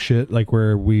chaotic shit, like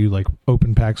where we like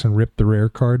open packs and rip the rare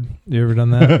card. You ever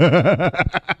done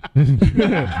that?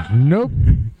 Nope.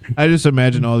 I just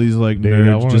imagine all these like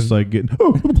nerds just like getting.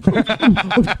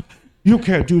 You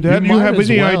can't do that. You have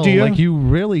any idea? Like you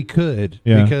really could,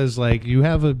 because like you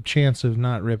have a chance of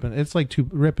not ripping. It's like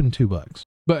ripping $2.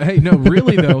 But hey, no,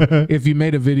 really though, if you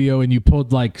made a video and you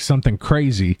pulled like something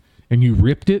crazy and you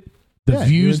ripped it, the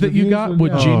views that you got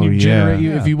would generate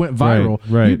you if you went viral.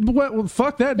 Right. Well,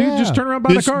 fuck that, dude. Just turn around,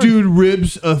 buy the card. This dude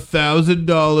rips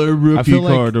 $1,000 rookie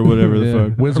card or whatever the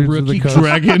fuck. Wizards of the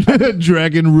Coast.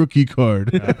 Dragon rookie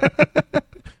card.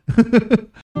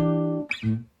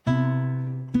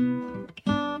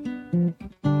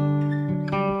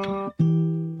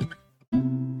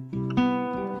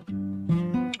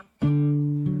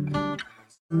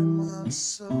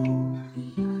 So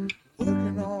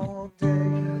working all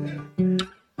day,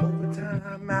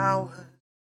 overtime hours,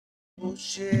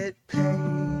 bullshit pay,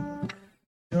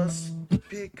 just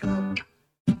pick up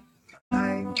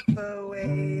my life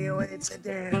away. Oh, it's a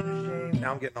damn shame.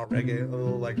 Now I'm getting all reggae, a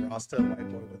little like Rasta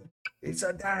white boy with it. It's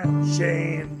a damn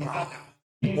shame.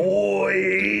 Boy,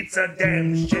 it's a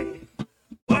damn shame.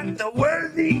 What the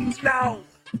world needs now,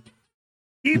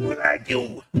 people like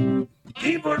you,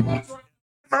 people.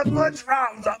 My fudge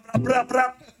rounds up, blah, blah,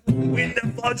 blah. When the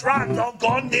fudge rounds are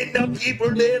gone, then the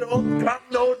people they don't come,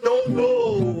 no.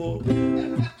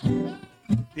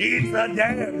 It's a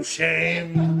damn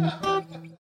shame.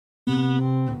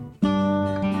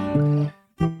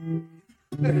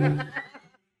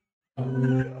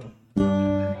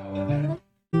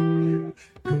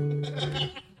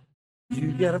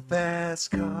 You got a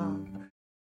fast car,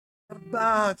 a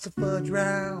box of fudge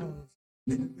rounds.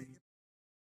 Give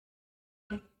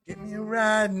me a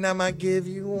ride and I might give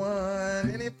you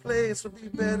one. Any place would be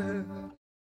better.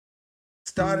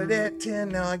 Started at 10,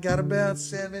 now I got about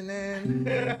 7 and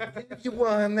give you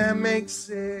one, that makes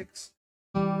 6.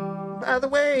 By the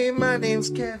way, my name's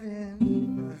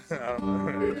Kevin.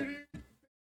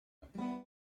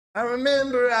 I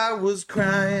remember I was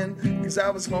crying because I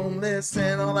was homeless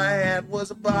and all I had was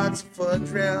a box of fudge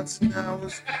rounds.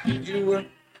 And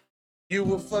you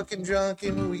were fucking drunk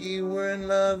and we were in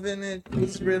love and it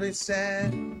was really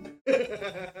sad.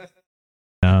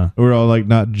 We're all like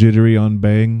not jittery on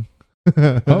Bang.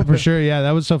 Oh, for sure. Yeah,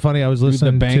 that was so funny. I was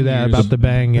listening Bang to that years. about the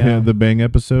Bang. Yeah, The Bang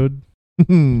episode.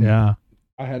 yeah.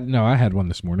 I had one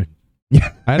this morning.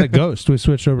 I had a Ghost. We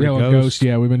switched over to Ghost. Ghost.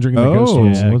 Yeah, we've been drinking the Oh, Ghost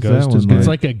ones. Yeah, what's Ghost that is one good. It's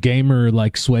like a gamer,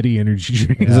 like sweaty energy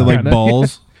drink. Is it like Kinda.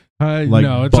 balls? Like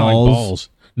No, it's not like balls? balls.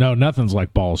 No, nothing's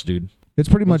like balls, dude. It's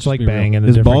pretty much Let's like be Bang real. in a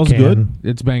Is different balls can. good?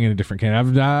 It's banging a different can.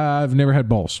 I've never had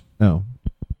balls. No.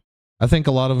 I think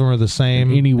a lot of them are the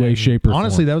same. In any way, And shape, or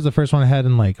honestly, form. that was the first one I had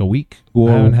in like a week. I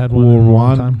haven't had one in a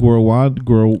long time.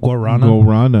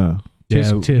 Guarana.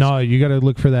 Tisk, tisk. No, you got to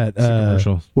look for that.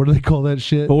 Commercial. What do they call that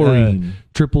shit? Taurine.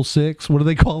 666. What do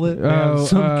they call it? They have Oh,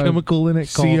 some chemical in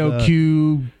it called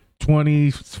COQ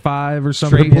 25 or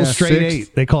something. straight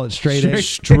 8. They call it straight 8.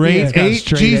 Straight It's got 8?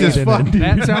 straight Jesus 8 in fuck. it.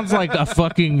 That sounds like a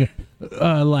fucking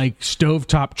like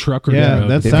stovetop trucker. Yeah, drug.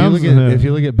 that's- If Sounds- if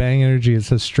you look at Bang Energy, it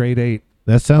says straight 8.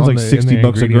 That sounds on like the- in the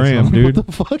 $60 a ingredients. gram, What dude.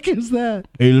 the fuck is that?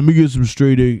 Hey, let me get some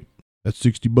straight 8. That's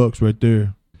 $60 right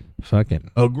there. Fucking.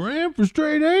 A gram for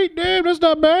straight 8? Damn, that's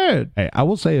not bad. Hey, I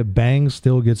will say a Bang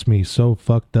still gets me so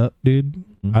fucked up, dude.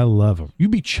 I love them. You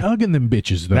be chugging them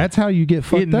bitches though. That's how you get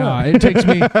fucked Nah, up. it takes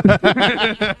me.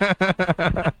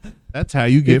 That's how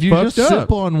you get If you fucked just up.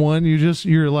 sip on one,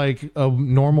 you're like a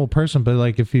normal person. But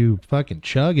like if you fucking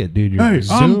chug it, dude, you're Hey,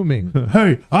 zooming.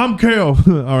 Hey, I'm Kel.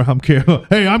 Or I'm Kel.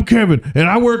 Hey, I'm Kevin, and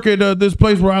I work at this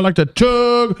place where I like to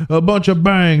chug a bunch of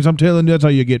bangs. I'm telling you, that's how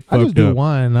you get I fucked just do up.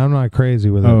 one. I'm not crazy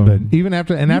with it. Oh. But even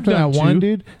after after that done one,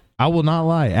 two. dude, I will not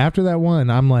lie. After that one,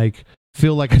 I'm like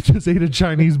feel like I just ate a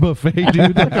Chinese buffet,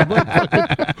 dude. Like, I'm like,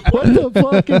 what the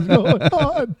fuck is going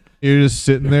on? You're just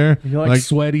sitting there, You're like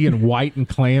sweaty and white and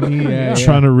clammy. Yeah,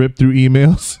 trying to rip through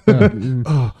emails.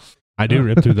 I do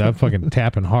rip through that. I'm fucking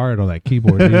tapping hard on that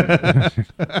keyboard, dude.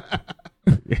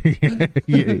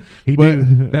 Yeah, he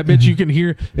did. That bitch you can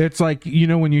hear. It's like, you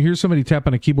know, when you hear somebody tap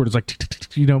on a keyboard, it's like, tick, tick,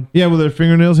 tick, you know, Yeah, with their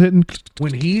fingernails hitting.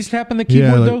 when he's tapping the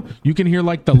keyboard like- though, you can hear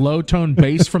like the low tone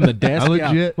bass from the desk. I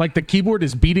legit- like the keyboard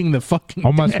is beating the fucking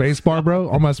On my desk. space bar, bro.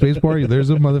 On my space bar, there's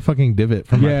a motherfucking divot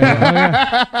from my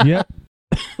Yeah, yeah.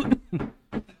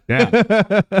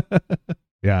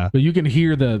 yeah. But you can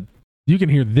hear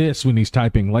this when he's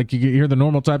typing. Like you can hear the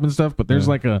normal typing stuff, but there's Yeah.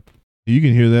 like a You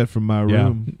can hear that from my Yeah.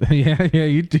 room. yeah,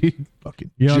 you do.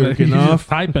 Fucking You know, jerking you're just off.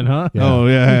 typing, huh? Yeah. Oh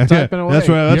yeah, Typing away. That's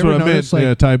right. That's You what ever I meant. notice, like-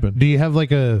 yeah, typing. Do you have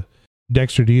like a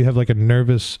Dexter? Do you have like a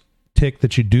nervous tick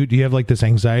that you do? Do you have like this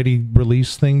anxiety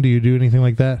release thing? Do you do anything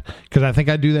like that? Because I think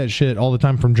I do that shit all the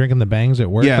time from drinking the bangs at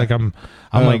work. Yeah. Like I'm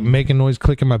like making noise,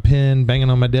 clicking my pen, banging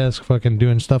on my desk, fucking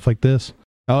doing stuff like this.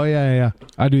 Oh yeah.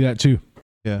 I do that too.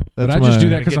 Yeah, But that's I just my- do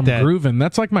that because Get I'm that. grooving.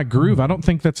 That's like my groove. I don't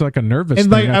think that's like a nervous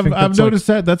And thing. like I think I've that's like- noticed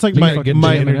that that's like You my fucking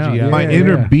my jamming out. out. my Yeah,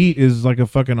 inner yeah. beat is like a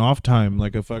fucking off time,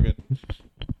 like a fucking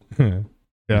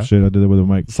Yeah. shit. I did it with a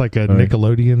mic. It's like a Sorry.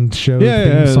 Nickelodeon show Yeah,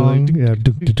 theme yeah, song. like-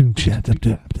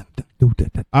 Yeah.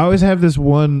 I always have this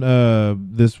one.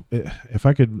 If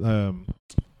I could, I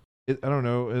don't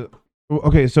know.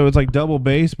 Okay, so it's like double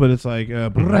bass, but it's like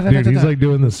Dude, he's like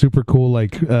doing the super cool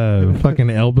like fucking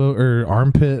elbow or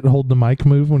armpit hold the mic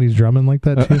move when he's drumming like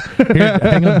that too. Here,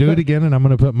 hang on, do it again, and I'm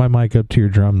gonna put my mic up to your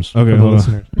drums. Okay, for the hold on.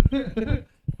 listeners.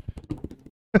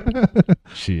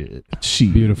 Shit.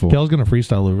 beautiful. Kel's gonna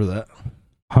freestyle over that.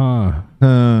 Huh.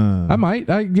 I might.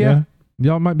 Yeah.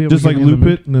 Y'all might be able just to like get me in the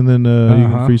loop it, and then you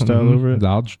can Uh-huh. freestyle Mhm. over it.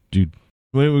 Dude.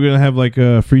 Wait, we're gonna have like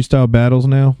freestyle battles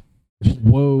now.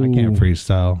 Whoa. I can't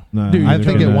freestyle. No, Dude, I neither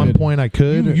think can at I. one point I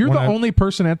could. You're when the I- only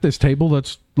person at this table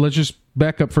let's just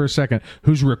back up for a second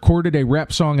who's recorded a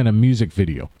rap song and a music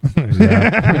video. You're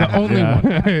the only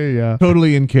one. yeah.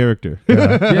 totally in character.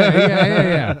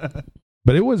 Yeah.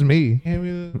 But it was me.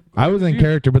 I was in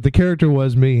character, but the character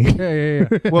was me. Yeah.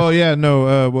 Well, yeah,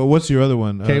 no. Well, what's your other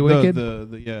one?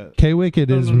 K-Wicked? Yeah. K Wicked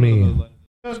is me.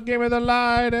 Just give me the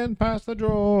light and pass the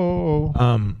draw.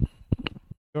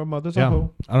 Your mother's Yeah. a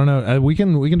hoe. I don't know. We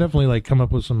can definitely like come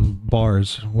up with some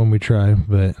bars when we try,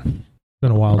 but it's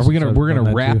been a while. We're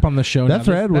gonna rap on the show. That now.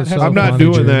 thread was has so I'm a- not funny,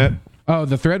 doing Drew. that. Oh,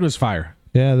 the thread was fire.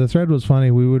 Yeah, the thread was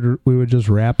funny. We would just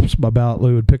rap about.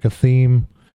 We would pick a theme.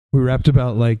 We rapped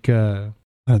about like there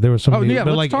was some. Oh, yeah,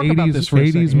 but let's like talk about 80s this for a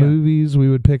 80s second, yeah. movies. We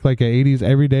would pick like a 80s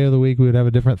every day of the week. We would have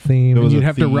a different theme. It was You'd a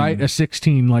have to theme. write a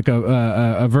 16 like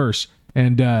a verse,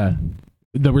 and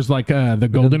there was like the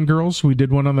Golden Girls. We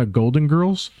did one on the Golden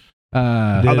Girls.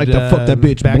 I like to fuck that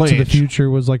bitch Back to the Blanche. Future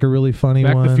was like a really funny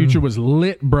Back one. to the Future was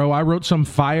lit, bro. I wrote some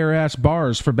fire ass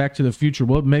bars for Back to the Future.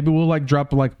 Well, maybe we'll like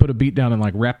put a beat down and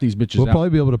like rap these bitches We'll out. probably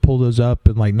be able to pull those up,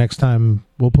 and like next time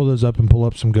we'll pull those up and pull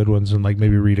up some good ones, and like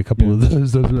maybe read a couple of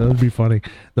those. That would be funny.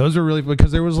 Those are really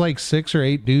because there was like 6 or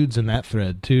 8 dudes in that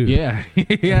thread too. Yeah,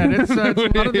 yeah, it's a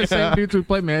lot of the same dudes we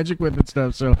play Magic with and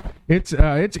stuff. So it's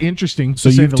interesting.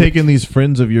 So to say you've the taken these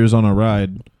friends of yours on a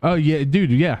ride. least. Oh yeah,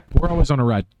 dude. Yeah, we're always on a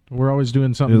ride. We're always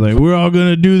doing You're something like, we're all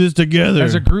gonna do this together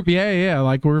as a group. Yeah.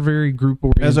 Like we're very group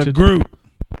oriented. as a group.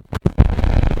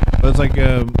 It's like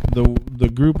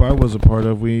the group I was a part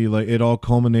of. We like it all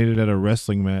culminated at a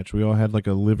wrestling match. We all had like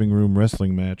a living room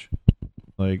wrestling match.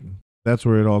 Like that's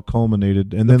where it all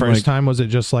culminated. And The then first like, time was it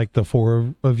just like the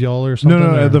 4 of y'all or something?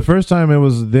 no. or- The first time it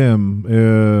was them.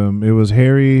 It was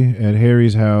Harry at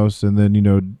Harry's house, and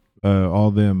then all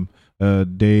them,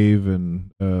 Dave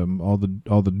and all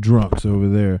the drunks over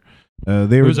there.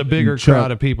 It was a bigger crowd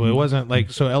of people. It wasn't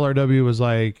like so. LRW was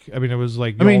like. I mean, it was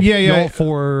like. Y'all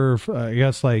 4. I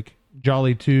guess like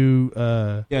Jolly 2.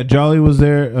 Yeah, Jolly was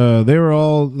there. They were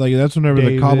all like that's whenever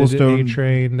David, the cobblestone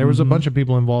train. There was a Mhm. bunch of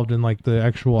people involved in like the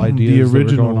actual ideas. the that were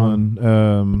original going on.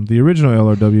 one, the original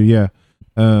LRW, yeah.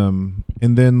 And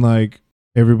then like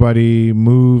everybody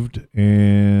moved,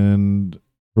 and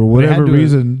for whatever to-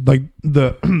 reason, like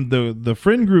the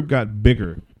friend group got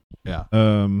bigger. Yeah.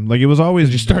 Like it was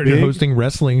always You started big. hosting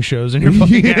wrestling shows in your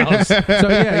fucking house. So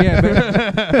but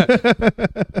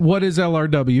what is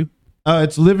LRW?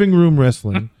 It's living room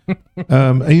wrestling.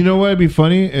 And you know what? It'd be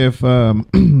funny if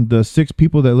the 6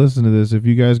 people that listen to this, if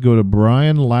you guys go to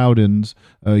Brian Loudon's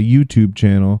YouTube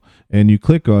channel and you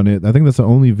click on it, I think that's the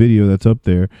only video that's up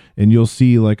there, and you'll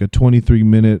see like a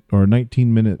 23-minute or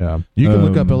 19-minute. Yeah. You can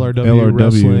look up LRW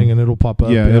wrestling and it'll pop up.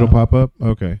 Yeah, it'll pop up.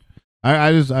 Okay.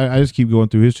 I just keep going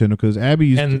through his channel because Abby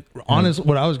used And to, honest,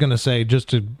 what I was gonna say, just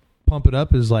to pump it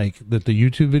up, is like that the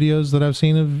YouTube videos that I've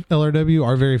seen of LRW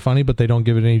are very funny, but they don't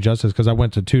give it any justice because I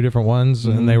went to 2 different ones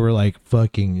Mhm. and they were like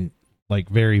fucking like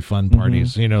very fun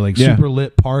parties. You know, like Yeah. super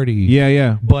lit party.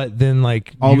 yeah. But then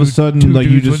like All of a sudden, 2 like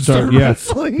you dudes just would start, yeah.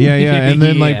 wrestling. Yeah, and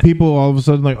then Yeah. like people all of a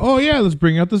sudden like, oh yeah, let's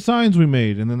bring out the signs we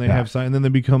made, and then they Yeah. have signs, and then they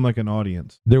become like an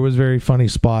audience. There was very funny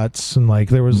spots and like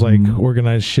there was like Mhm.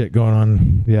 organized shit going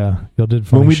on. Yeah, y'all did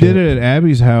funny When we shit. did it at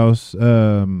Abby's house,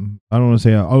 I don't want to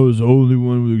say I was the only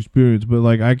one with experience, but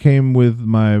like I came with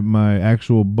my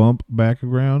actual bump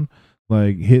background,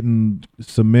 like hitting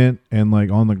cement and like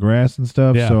on the grass and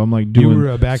stuff. Yeah. So I'm like You doing were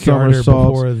a backyarder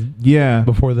somersaults. Yeah,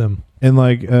 before them. and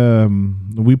like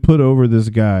we put over this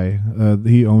guy.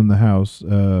 He owned the house.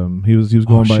 He was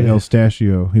going by shit. El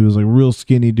Stachio. He was like a real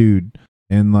skinny dude,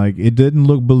 and like it didn't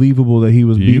look believable that he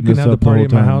was You beating can us have the up the party whole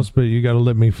at my time. house, but you got to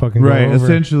let me fucking Right, go over.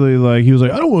 essentially, like he was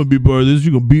like, I don't want to be part of this.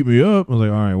 You're gonna beat me up. I was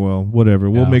like, all right, well, whatever.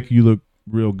 We'll Yeah. make you look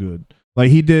real good. Like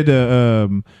he did.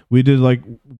 We did like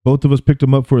both of us picked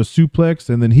him up for a suplex,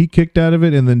 and then he kicked out of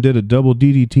it, and then did a double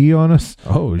DDT on us,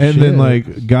 Oh, and then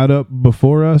like got up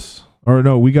before us, or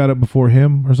no, we got up before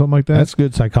him, or something like that. that's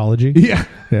good psychology. yeah,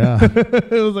 Yeah.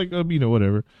 it was like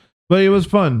whatever, but it was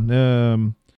fun.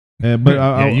 But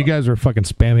Yeah, you guys were fucking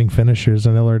spamming finishers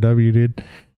in LRW, dude.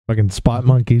 Fucking spot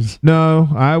monkeys. no,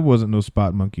 I wasn't no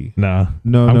spot monkey. Nah.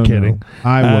 No, I'm no, kidding. No.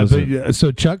 I wasn't.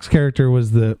 So Chuck's character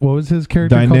was what was his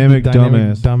character Dynamic called?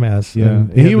 Dumbass. Yeah,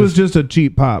 And he had was this- just a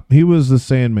cheap pop. He was the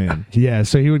Sandman. Yeah,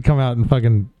 so he would come out and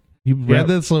fucking. He had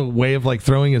this little way of like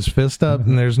throwing his fist up,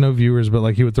 and there's no viewers, but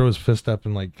like he would throw his fist up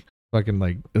and like fucking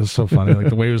like it was so funny, like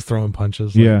the way he was throwing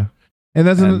punches. Like, Yeah, and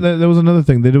that was another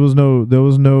thing. That there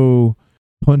was no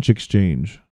punch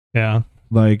exchange. yeah.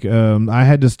 Like I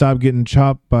had to stop getting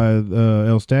chopped by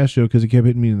El Stachio because he kept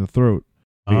hitting me in the throat.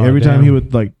 Like, Oh, every time damn. he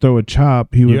would like throw a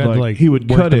chop, he You would had to, like he would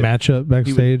work cut the it, matchup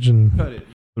backstage and cut it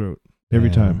throat every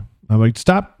Yeah. time. I'm like,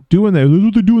 stop doing that. That's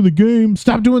what they do in the game.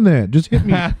 Stop doing that. Just hit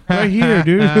me right here,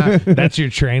 dude. That's your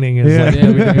training. Is Yeah. like, Yeah,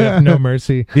 we do. have no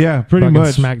mercy. Yeah, pretty Fucking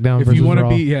much. SmackDown If versus you want to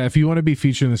Raw. if you want to be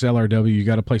featured in this LRW, you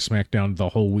got to play SmackDown the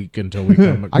whole week until we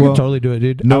come. I Well, can totally do it,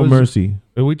 dude. No mercy.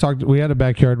 We had a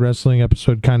backyard wrestling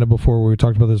episode kind of before where we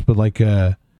talked about this, but like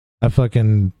I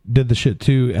fucking did the shit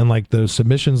too. And like the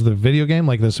submissions, the video game,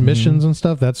 like the submissions and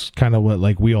stuff, that's kind of what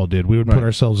like we all did. We would put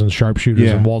ourselves in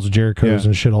sharpshooters and walls of Jericho's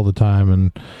and shit all the time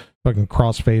and fucking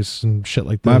crossface and shit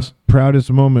like this. My proudest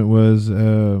moment was,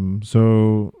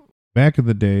 so back in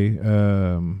the day,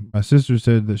 my sister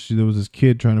said that there was this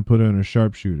kid trying to put her in a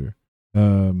sharpshooter.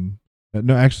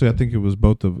 No, actually, I think it was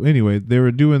both of. Anyway, they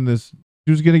were doing this.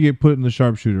 She was gonna get put in the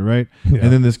sharpshooter, right? Yeah.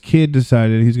 And then this kid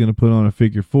decided he's gonna put on a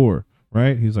figure 4,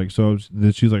 right? He's like, so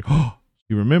then she's like, oh,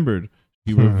 she remembered.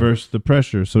 He reversed the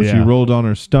pressure, so she rolled on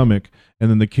her stomach,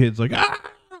 and then the kid's like, ah.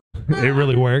 It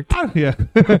really worked. Yeah.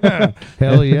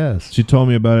 Hell yes. She told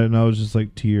me about it, and I was just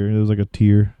like tear. It was like a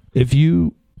tear. If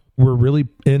you were really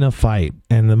in a fight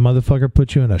and the motherfucker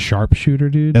put you in a sharpshooter,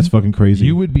 dude, that's fucking crazy.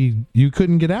 You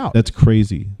couldn't get out. That's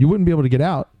crazy. You wouldn't be able to get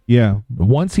out. Yeah.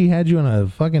 Once he had you in a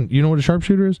fucking, you know what a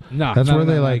sharpshooter is? No. That's where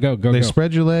they go.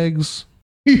 Spread your legs.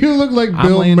 You look like I'm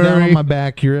Bill laying Murray. down on my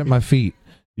back. You're at my feet.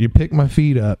 You pick my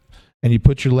feet up and you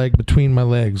put your leg between my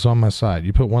legs on my side.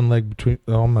 You put one leg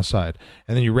on my side,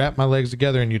 and then you wrap my legs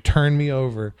together and you turn me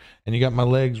over, and you got my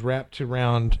legs wrapped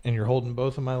around, and you're holding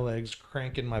both of my legs,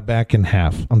 cranking my back in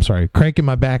half. Cranking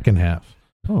my back in half.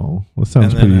 Oh, that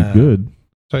sounds pretty good.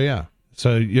 So yeah,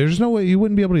 so there's no way you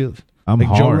wouldn't be able to. I'm like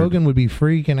hard. Joe Rogan would be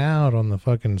freaking out on the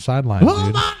fucking sidelines. Oh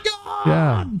dude. my god!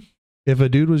 Yeah. If a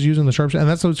dude was using the sharpshooter, and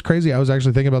that's what's crazy. I was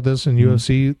actually thinking about this in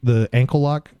UFC. The ankle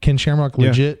lock, Ken Shamrock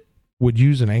legit would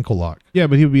use an ankle lock. Yeah,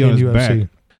 but he would be on his UFC. back.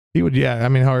 He would, yeah. I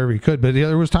mean, however he could. But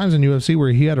there was times in UFC where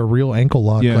he had a real ankle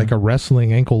lock, like a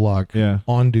wrestling ankle lock,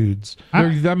 on dudes. They're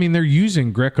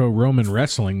using Greco-Roman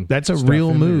wrestling. That's a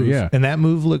real move, and that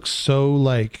move looks so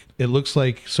like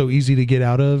so easy to get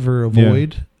out of or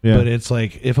avoid. Yeah. But it's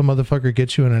like if a motherfucker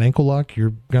gets you in an ankle lock,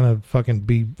 you're gonna fucking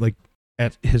be like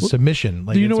at his submission.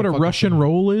 Like, do you know what a Russian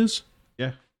roll is?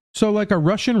 Yeah. So like a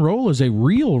Russian roll is a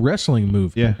real wrestling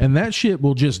move. Yeah. And that shit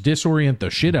will just disorient the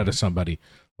shit out of somebody.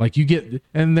 Like you get,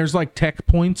 and there's like tech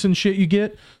points and shit you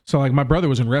get. So like my brother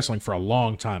was in wrestling for a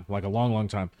long time, like a long, long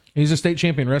time. And he's a state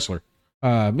champion wrestler,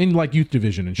 in like youth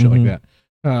division and shit like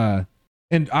that.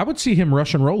 And I would see him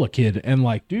Russian roll a kid and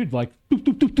like, dude, like, doop,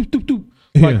 doop, doop, doop, doop, doop.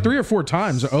 Like 3 or 4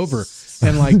 times over,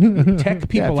 and like tech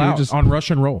people out on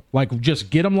Russian roll. Like just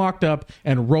get them locked up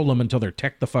and roll them until they're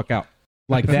teched the fuck out.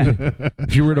 Like that.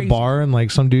 If you were at a bar and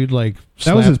like some dude like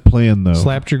that was his plan though,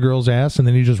 slapped your girl's ass and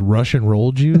then he just Russian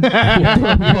rolled you,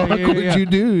 what would you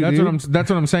do? That's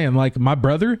what I'm saying. Like my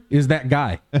brother is that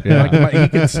guy.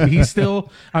 Like he's still.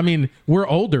 I mean, we're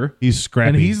older. He's scrappy,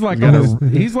 and he's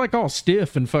like all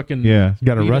stiff and fucking. Yeah,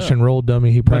 got a Russian roll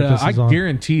dummy. He practices I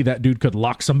guarantee that dude could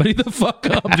lock somebody the fuck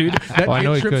up, dude. That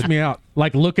kid trips me out.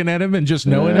 Like looking at him and just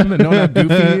knowing him and knowing how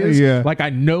goofy he is. Yeah. Like I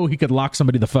know he could lock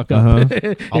somebody the fuck up.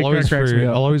 I'll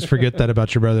always forget that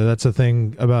about your brother. That's the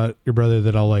thing about your brother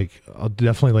that I'll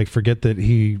definitely like forget that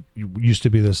he used to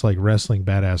be this like wrestling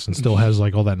badass and still has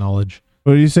like all that knowledge.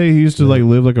 What did you say? He used to like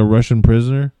live like a Russian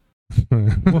prisoner?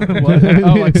 What?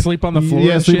 Oh, like sleep on the floor?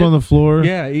 Yeah, sleep on the floor.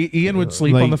 Yeah, Ian would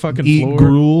sleep like on the fucking eat floor.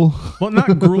 Gruel. Well,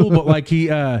 not gruel, but like he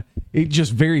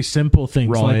just very simple things.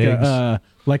 Raw like eggs.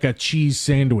 Like a cheese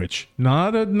sandwich,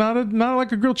 not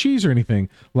like a grilled cheese or anything.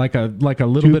 Like a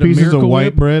little bit of pieces Miracle of white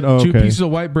Whip, bread. Oh, 2 okay. pieces of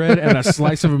white bread and a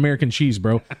slice of American cheese,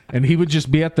 bro. And he would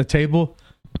just be at the table,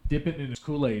 dipping in his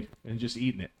Kool-Aid and just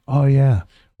eating it. Oh yeah.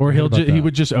 Or he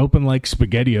would just open like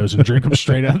SpaghettiOs and drink them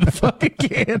straight out of the fucking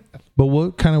can. But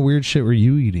what kind of weird shit were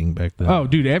you eating back then? Oh,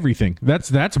 dude, everything.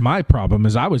 That's my problem.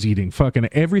 Is I was eating fucking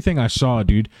everything I saw,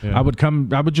 dude. Yeah. I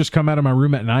would just come out of my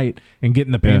room at night and get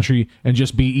in the pantry and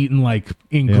just be eating like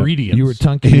ingredients. You were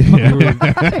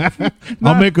tunking.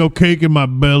 I'll make a cake in my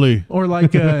belly. Or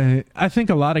like I think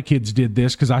a lot of kids did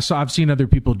this because I've seen other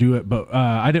people do it, but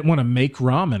I didn't want to make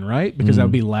ramen, right? Because that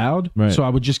would be loud. Right. So I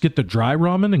would just get the dry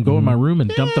ramen and go in my room and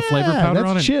dump the flavor powder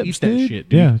on it chips, and eat that dude. shit,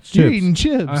 dude. Yeah, it's You're chips. eating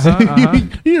chips.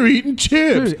 You're eating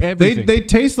chips. Dude, everything. They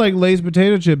taste like Lay's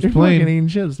potato chips You're plain. fucking eating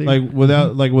chips, dude. Like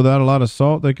without a lot of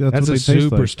salt. Like that's That's what a they taste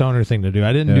super like. stoner thing to do.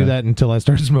 I didn't do that until I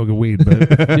started smoking weed.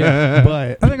 But Yeah.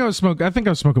 but I think I was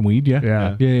smoking weed.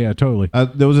 Yeah. Yeah. Totally.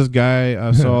 There was this guy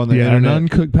I saw on the an internet.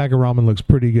 uncooked pack of ramen looks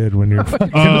pretty good when you're.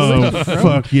 Oh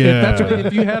fuck yeah!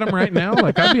 If you had them right now,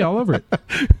 like I'd be all over it.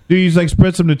 Do you just like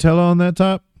spread some Nutella on that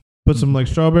top? Put some like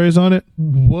strawberries on it?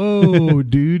 Whoa,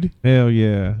 dude. Hell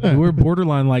yeah. We're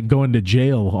borderline like going to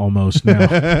jail almost now.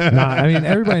 I mean,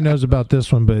 everybody knows about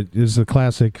this one, but it's a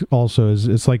classic. Also,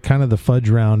 it's like kind of the fudge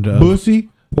round of Bussy?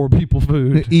 poor people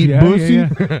food. Eat bussy?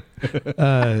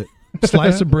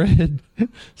 Slice of bread.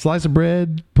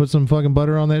 Put some fucking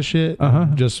butter on that shit.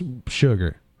 Just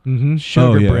sugar. Mm-hmm.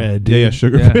 Sugar bread. Dude. Yeah,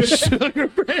 sugar bread. Sugar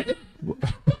bread.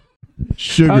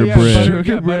 Sugar Oh, yeah, bread. butter, Sugar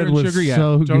yeah, bread butter and was sugar, yeah,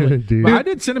 so totally. good, dude. But I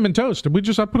did cinnamon toast. I put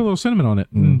a little cinnamon on it.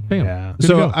 Bam. Yeah. Good to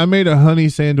So go. I made a honey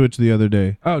sandwich the other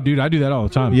day. Oh, dude, I do that all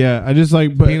the time. Yeah, I just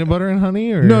like Peanut butter and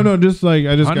honey, or No, just like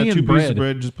I just Honey got 2 and pieces of bread.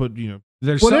 bread. Just put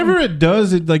There's whatever it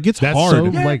does. It like gets That's hard. so-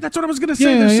 Yeah, like- that's what I was gonna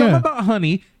say. Yeah, There's yeah. something about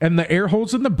honey and the air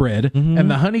holes in the bread, and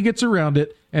the honey gets around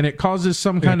it, and it causes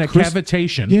some kind of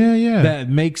cavitation. Yeah. That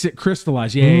makes it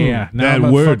crystallize. Yeah. Now That I'm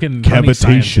a word, fucking honey cavitation.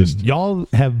 scientist. y'all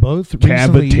have both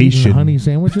recently Cavitation. eaten honey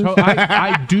sandwiches. Oh,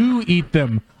 I do eat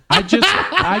them.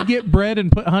 I get bread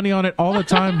and put honey on it all the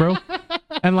time, bro.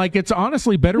 And like it's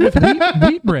honestly better with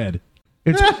wheat bread.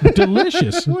 It's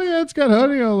delicious. Oh yeah, it's got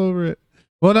honey all over it.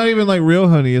 Well, not even like real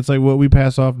honey. It's like what we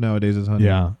pass off nowadays as honey.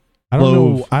 Yeah, I don't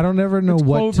know. Clove. I don't ever know It's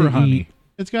what clover to honey. eat.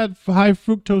 It's got high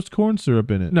fructose corn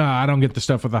syrup in it. No, I don't get the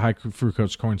stuff with the high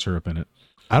fructose corn syrup in it.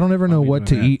 I don't ever know be what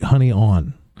to doing that. eat honey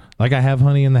on. Like I have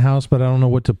honey in the house, but I don't know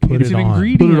what to put It's it an on.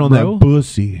 ingredient. Put it on bro. that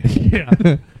pussy.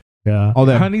 Yeah. All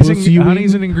that honey's pussy you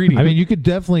honey's eat. an ingredient. I mean, you could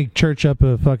definitely church up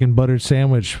a fucking buttered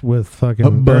sandwich with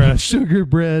fucking sugar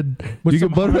bread. With You some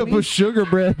can butter up honey? a sugar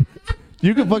bread.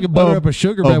 You can fucking butter up a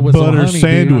sugar bread A with some butter honey, dude.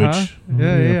 sandwich. Uh-huh.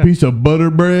 Yeah. A piece of butter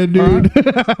bread, dude.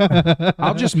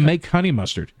 I'll just make honey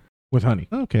mustard with honey.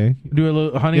 Okay. Do a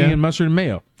little honey Yeah. and mustard and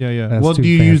mayo. Yeah. That's Well, too do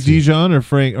you use fancy. Dijon or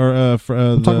Frank or I'm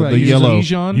talking about the using yellow?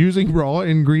 Dijon. Using raw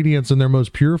ingredients in their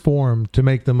most pure form to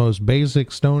make the most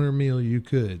basic stoner meal you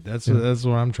could. That's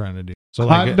what I'm trying to do. So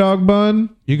Hot dog bun,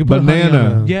 you can put banana.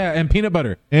 honey on Yeah, and peanut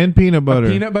butter. and peanut butter.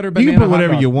 Peanut butter You banana can put hot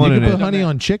whatever dog. you want you in can put it. honey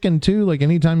on chicken too. Like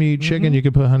anytime you eat chicken, you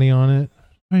can put honey on it.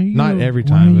 Why you Not gonna- every Why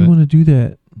time, do you but- want to do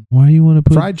that? Why do you want to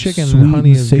put Fried chicken and sweet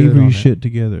honey is good savory on it. shit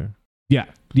together?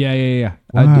 Yeah.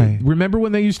 Why? Remember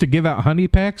when they used to give out honey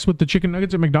packs with the chicken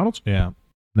nuggets at McDonald's? Yeah.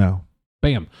 No,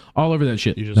 Bam. All over that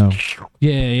shit. You just no,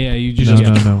 Yeah. You just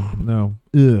no.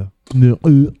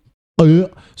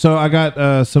 So I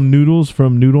got some noodles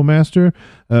from Noodle Master.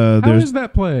 How There's is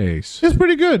that place? It's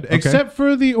pretty good, except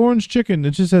for the orange chicken.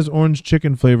 It just has orange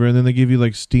chicken flavor, and then they give you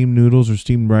like steamed noodles or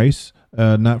steamed rice,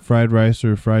 not fried rice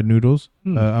or fried noodles.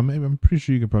 I'm pretty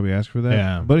sure you could probably ask for that.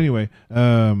 Yeah. But anyway,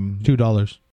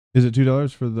 $2 is it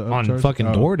 $2 for the on upcharge? fucking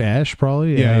Oh. DoorDash,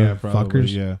 probably. Yeah, probably,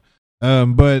 fuckers. yeah.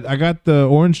 But I got the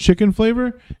orange chicken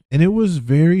flavor, and it was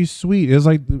very sweet. It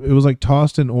was like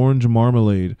tossed in orange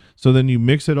marmalade. So then you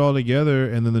mix it all together,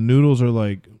 and then the noodles are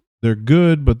like they're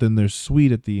good, but then they're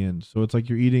sweet at the end. So it's like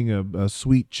you're eating a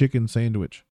sweet chicken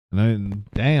sandwich. And I didn't.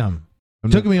 Damn. I'm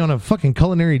Took not- me on a fucking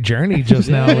culinary journey just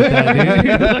now with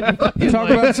that, dude. Talk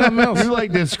about something else. You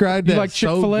like described You that like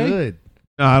so Chick-fil-A? good.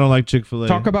 No, I don't like Chick-fil-A.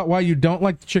 Talk about why you don't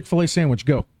like the Chick-fil-A sandwich.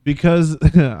 Go. Because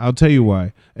I'll tell you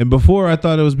why. And before I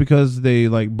thought it was because they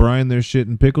like brine their shit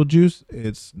in pickle juice.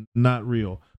 It's not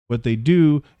real. What they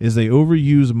do is they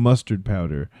overuse mustard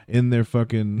powder in their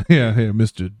fucking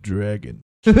Mr. Dragon.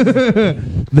 they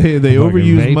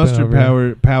overuse vaping mustard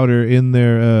over powder in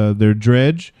their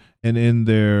dredge and in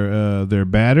their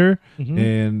batter.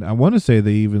 And I want to say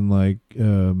they even like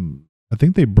I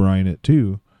think they brine it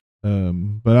too. But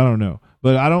I don't know.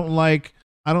 But I don't like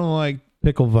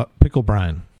Pickle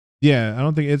brine. yeah, I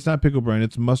don't think it's not pickle brine.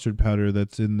 It's mustard powder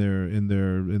that's in their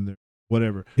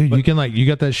whatever. Dude, But- you can you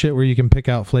got that shit where you can pick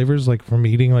out flavors like from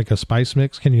eating like a spice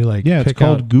mix. Can you like Yeah, it's pick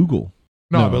called out? Google.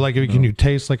 No, but like can you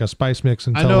taste like a spice mix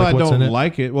and I tell know like I what's don't in it?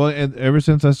 like it. Well, and ever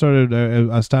since I started,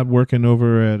 I stopped working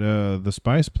over at the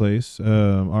Spice Place,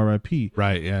 R.I.P.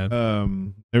 Right. Yeah.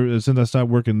 Ever since I stopped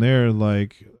working there,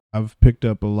 like I've picked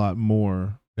up a lot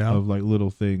more Yeah. of like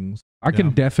little things. I can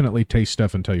Yeah. definitely taste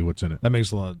stuff and tell you what's in it. That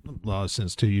makes a lot of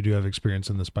sense too. You do have experience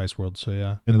in the spice world, so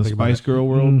yeah. In the Think about Spice it. Girl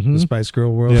world. Mhm. the Spice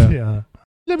Girl world. Yeah. Yeah.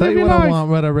 Tell you what I want,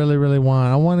 what I really, really want.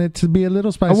 I want it to be a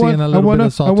little spicy and a I little want bit a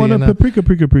of salty. I want and a paprika.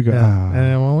 yeah. Ah.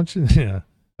 And I want you. Yeah.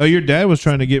 Oh, your dad was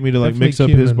trying to get me to like Definitely mix up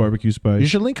his cumin. barbecue spice. You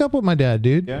should link up with my dad,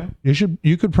 dude. Yeah.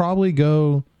 You could probably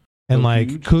go and Go like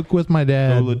huge? cook with my Go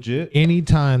dad. legit. Any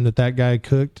time that guy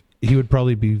cooked, he would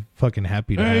probably be fucking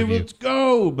happy to Hey, have you. let's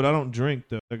go! But I don't drink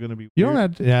though. They're gonna be. You don't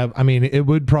have to. Yeah, I mean, it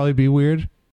would probably be weird,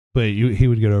 but he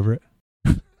would get over it.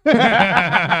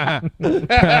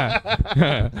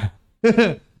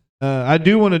 I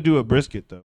do want to do a brisket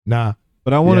though, Nah,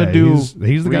 but I want to Yeah, do.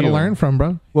 He's the guy to real. learn from,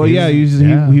 bro. Well, yeah,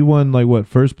 he won like what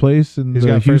first place in He's the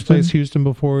got first Houston? place Houston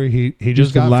before. He just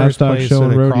Houston got first Livestock place Show at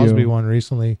and the rodeo. Crosby one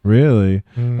recently. Really?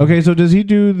 Okay, so does he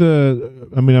do the?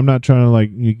 I mean, I'm not trying to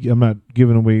like. I'm not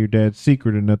giving away your dad's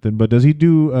secret or nothing. But does he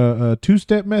do a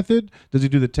two-step method? Does he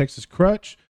do the Texas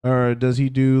crutch, or does he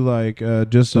do like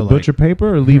just So, a like- butcher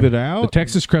paper, or leave it The out?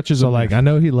 Texas crutch is So like, I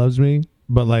know he loves me,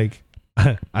 but like,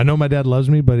 I know my dad loves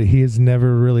me, but he has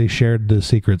never really shared the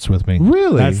secrets with me.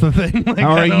 Really? That's the thing. Like,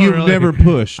 Or you've never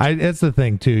pushed. That's the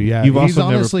thing too. Yeah, You've he's also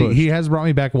never honestly pushed. he has brought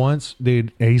me back once,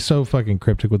 dude. He's so fucking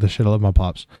cryptic with the shit. I love my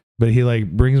pops, but he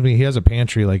like brings me. He has a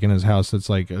pantry like in his house that's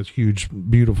like a huge,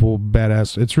 beautiful,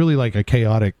 badass. It's really like a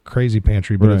chaotic, crazy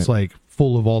pantry, but it's like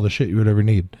full of all the shit you would ever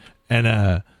need.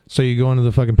 And so you go into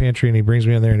the fucking pantry and he brings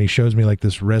me in there and he shows me like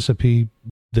this recipe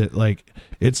that like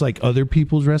it's like other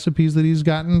people's recipes that he's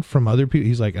gotten from other people.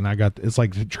 He's like, and I got it's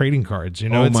like trading cards, you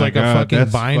know. Oh it's my like God, a fucking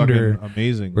that's binder, fucking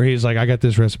amazing. where he's like, I got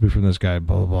this recipe from this guy,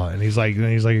 blah blah blah, and he's like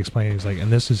explaining, he's like, and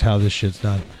this is how this shit's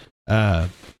done.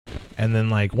 And then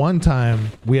like one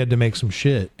time we had to make some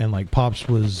shit, and like Pops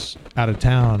was out of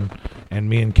town, and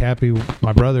me and Cappy,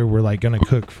 my brother, were like gonna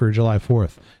cook for July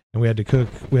 4th. And we had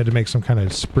to make some kind of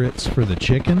spritz for the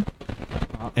chicken.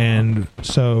 And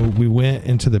so we went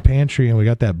into the pantry and we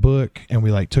got that book and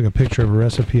we like took a picture of a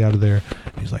recipe out of there.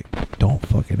 And he's like, don't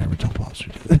fucking ever tell Pops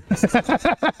we do this.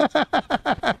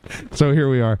 So here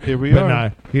we are. Here we but are. Nah,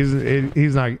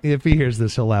 he's not, if he hears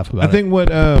this, he'll laugh about it. I think what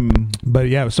But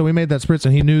yeah, so we made that spritz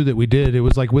and he knew that we did. It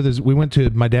was like we went to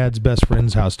my dad's best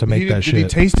friend's house to make that shit. Did he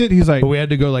taste it? He's like, but we had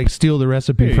to go like steal the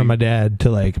recipe from my dad to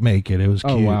like make it. It was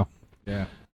cute. Oh wow. Yeah.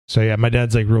 So yeah, my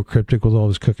dad's like real cryptic with all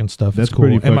his cooking stuff. That's it's cool.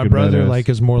 pretty And my fucking brother badass. like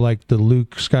is more like the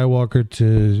Luke Skywalker to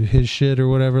his shit or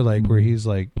whatever, like where he's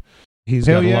like he's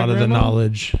Hell got a yeah, lot of the Grandma?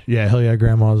 knowledge. Yeah, hell yeah,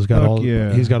 grandma's got Fuck all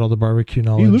yeah. he's got all the barbecue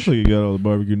knowledge. he looks like he got all the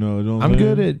barbecue knowledge. You know what I'm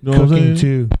saying? good at Know what I'm cooking saying?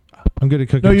 too. I'm good at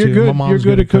cooking No, you're too. good. My mom's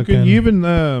You're good at cooking. You cooking.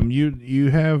 even you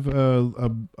have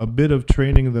a bit of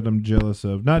training that I'm jealous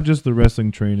of. Not just the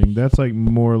wrestling training. That's like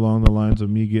more along the lines of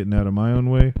me getting out of my own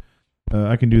way.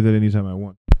 I can do that anytime I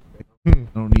want. I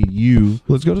don't need you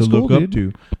Let's go to school, look up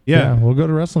dude. to. Yeah, We'll go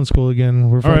to wrestling school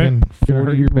again. We're All right. fucking Gonna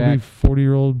hurt your back.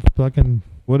 40-year-old fucking.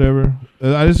 whatever.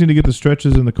 I just need to get the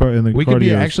stretches in the car in the We cardio. could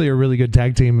be actually a really good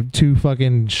tag team. Two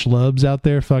fucking schlubs out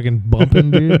there fucking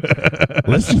bumping, dude.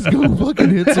 Let's just go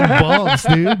fucking hit some bumps,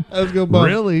 dude. Let's go bump.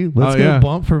 Really? Let's Oh, go yeah.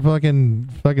 bump for fucking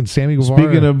Sammy Guevara.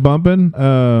 Speaking of bumping,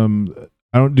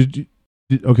 I don't.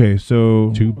 Okay,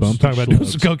 so Two bumps. talking about doing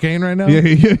some cocaine right now.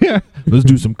 yeah. Let's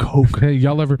do some coke. Hey,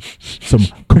 y'all ever? Some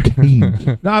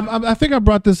cocaine. No, I think I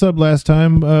brought this up last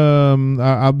time.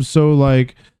 I'm so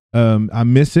like, I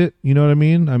miss it. You know what I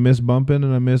mean? I miss bumping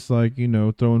and I miss like,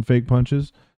 throwing fake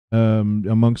punches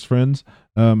amongst friends.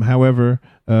 However,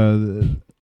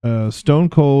 Stone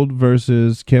Cold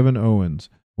versus Kevin Owens.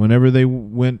 Whenever they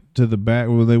went to the back,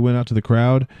 they went out to the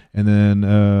crowd, and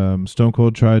then Stone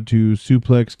Cold tried to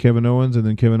suplex Kevin Owens, and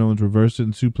then Kevin Owens reversed it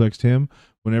and suplexed him.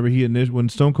 When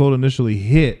Stone Cold initially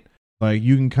hit, like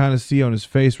you can kind of see on his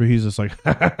face where he's just like,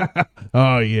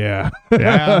 "Oh yeah,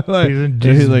 Yeah. like,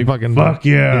 He's like fucking fuck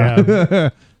yeah."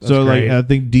 So like great. I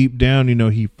think deep down,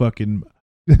 he fucking.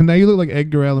 Now you look like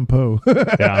Edgar Allan Poe.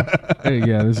 Yeah. Hey,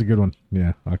 yeah, this is a good one.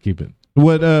 Yeah, I'll keep it.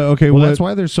 What? Okay. Well, what, that's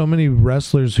why there's so many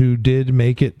wrestlers who did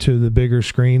make it to the bigger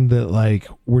screen that like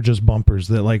were just bumpers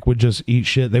that like would just eat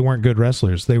shit. They weren't good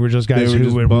wrestlers. They were just guys They were who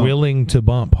just were bump. willing to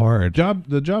bump hard.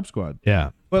 the Job Squad. Yeah.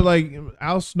 But like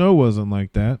Al Snow wasn't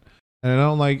like that, and I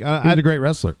don't like. He was a great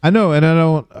wrestler. I know, and I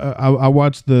don't. I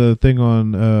watched the thing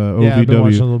on Yeah, I've been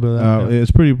watching a OVW. little bit of that. Yeah.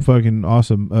 It's pretty fucking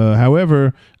awesome.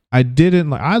 However, I didn't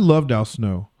like. I loved Al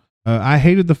Snow. I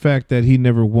hated the fact that he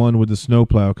never won with the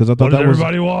snowplow because I thought that was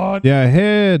want?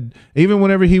 yeah. Even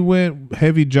whenever he went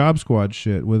heavy Job Squad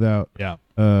shit without Yeah.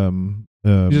 You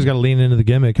You just got to lean into the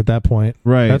gimmick at that point.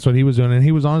 right. That's what he was doing, and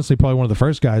he was honestly probably one of the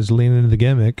first guys to lean into the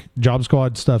gimmick. Job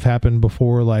Squad stuff happened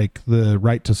before, like the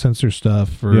right to censor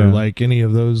stuff, or Yeah. like any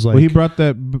of those. Like Well, he brought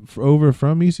that over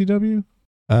from ECW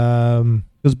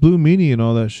because Blue Meanie and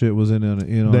all that shit was in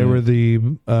it. they were the.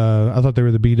 I thought they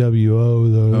were the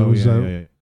BWO though. It Oh was, yeah.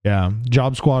 yeah.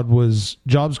 Job Squad was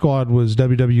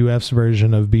WWF's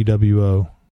version of BWO.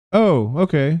 Oh,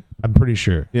 okay. I'm pretty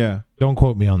sure. Yeah. Don't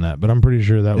quote me on that, but I'm pretty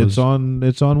sure that was.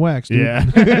 It's on wax, dude. Yeah.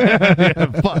 Yeah.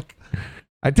 Fuck.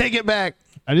 I take it back.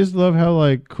 I just love how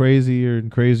like crazier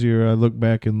and crazier I look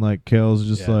back and like Kel's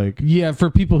just Yeah. like Yeah, for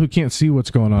people who can't see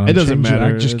what's going on, It doesn't changing-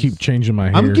 matter. I just keep changing my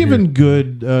hair. I'm giving here.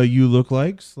 good you look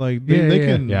likes. Like they Yeah.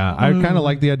 can Yeah, I kind of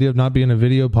like the idea of not being a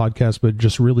video podcast, but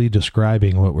just really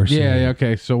describing what we're seeing. Yeah.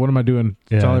 Okay. So what am I doing?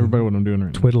 Yeah. Tell everybody what I'm doing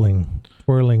right now. Twiddling,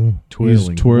 twirling.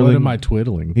 Twiddling. twirling. What am I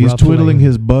twiddling? He's ruffling. twiddling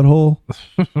his butthole.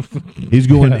 He's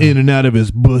going in and out of his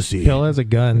bussy. Kel has a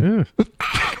gun.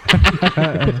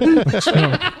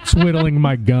 Twiddling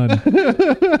my gun.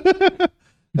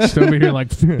 Just over here,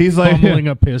 like He's like- fumbling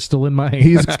a pistol in my hand.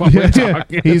 He's while we're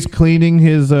talking. he's cleaning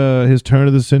his turn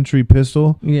of the century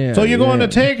pistol. Yeah. So you're going to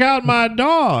take out my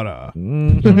daughter?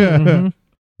 Mhm.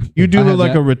 You do I look had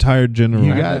like that. a retired general.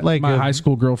 You I had got, that- like, my a- high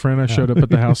school girlfriend. I showed up at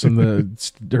the house and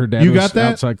her dad You was got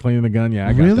that? outside cleaning the gun. Yeah,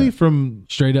 I got really that. from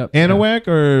Straight up. Anahuac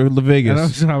or La And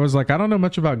Vegas? I was like, I don't know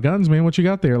much about guns, man. What you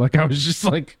got there? Like, I was just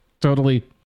like, totally.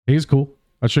 He's cool.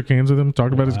 I shook hands with him,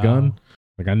 talked about his gun.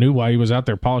 Like, I knew why he was out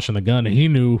there polishing the gun,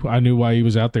 and I knew why he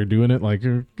was out there doing it. Like,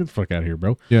 get the fuck out of here,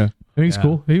 bro. Yeah. And he's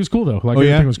cool. He was cool though. Like, Oh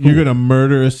yeah, everything was cool. you're gonna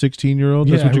murder a 16-year-old.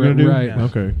 That's Yeah, what you're gonna do. right.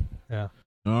 Okay. Yeah.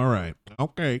 All right.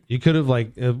 Okay. You could have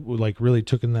like really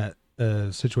taken that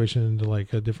situation into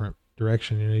like a different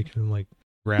direction. You know, you can like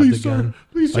grab the gun,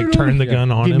 like turn the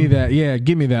gun on Give him. me that. Yeah,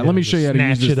 give me that. Let me show you how to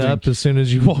use snatch this it up as soon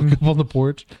as you walk up on the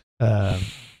porch.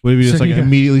 What if you just So, like yeah.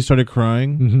 immediately started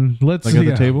crying, Mm-hmm. Let's like at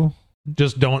yeah. the table?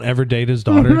 Just don't ever date his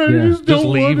daughter. Yeah. Just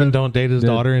leave and don't date his Yeah.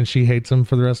 daughter, and she hates him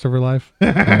for the rest of her life.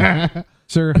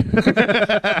 Sir.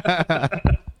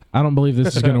 I don't believe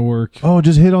this is gonna work. Oh,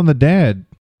 just hit on the dad.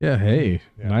 Yeah. Hey,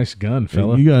 nice gun,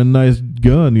 fella. You got a nice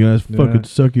gun. You guys Yeah. fucking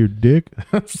suck your dick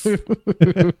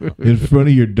in front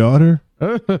of your daughter.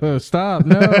 Stop!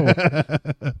 No.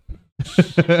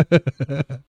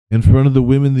 In front of the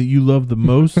women that you love the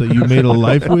most, that you made a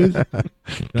life with.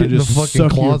 Get in the fucking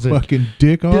suck closet. your fucking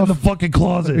dick off. Get in the fucking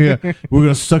closet. Yeah, we're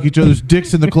gonna suck each other's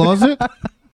dicks in the closet.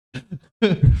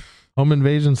 Home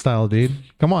invasion style, dude.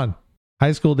 Come on.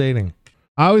 High school dating.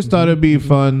 I always thought it'd be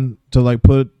fun to like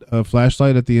put a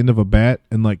flashlight at the end of a bat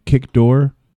and like kick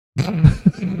door,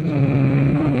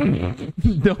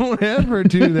 Don't ever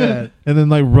do that. and then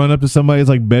like run up to somebody's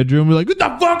like bedroom, and be like, "Get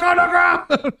the fuck on the ground!"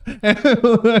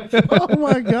 Oh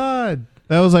my god.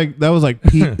 that was like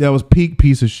peak. That was peak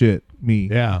piece of shit. Me.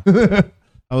 Yeah.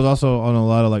 I was also on a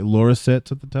lot of like Laura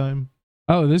sets at the time.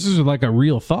 Oh, this is like a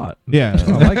real thought. Yeah.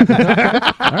 I like it. All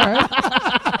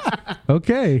right.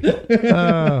 Okay.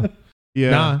 Yeah.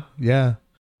 Nah. Yeah.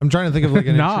 I'm trying to think of like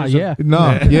an Nah. intrusive- Yeah.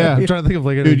 No. Yeah. I'm trying to think of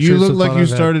like an Dude, you look intrusive like thought you I've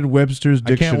had. started Webster's I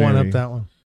dictionary. can't one up that one.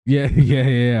 Yeah.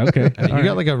 Yeah. Okay. You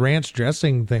got like a ranch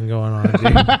dressing thing going on,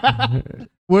 dude.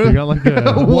 What? You got like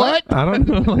a What? I don't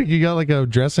know. Like you got like a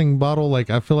dressing bottle. Like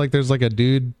I feel like there's like a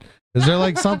dude. Is there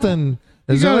like something?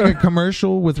 Is there like a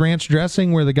commercial with ranch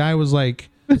dressing where the guy was like,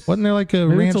 wasn't there like a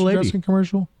Maybe ranch it's a lady. dressing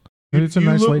commercial? Maybe it's a You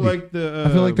nice look lady. like the.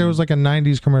 I feel like there was like a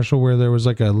 90s commercial where there was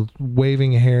like a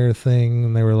waving hair thing,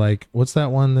 and they were like, what's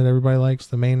that one that everybody likes?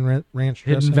 The main ranch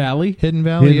Hidden dressing? Valley. Hidden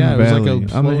Valley? Hidden Yeah, it was Valley. like a I'm the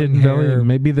flowing Hidden hair. Valley.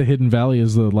 Maybe the Hidden Valley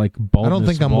is the like I baldness. don't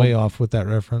think I'm bald- way off with that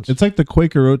reference. It's like the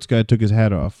Quaker Oats guy took his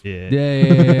hat off.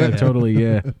 Yeah. Totally.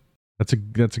 Yeah. That's a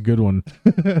good one.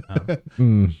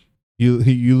 Mm.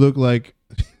 You look like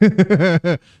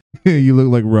you look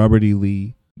like Robert E.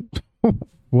 Lee.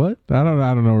 What? I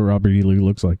don't know what Robert E. Lee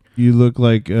looks like. You look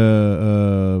like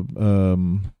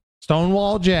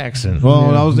Stonewall Jackson.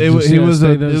 Well, I was it, Just, he yeah, was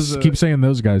say a, those, keep saying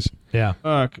those guys. Yeah.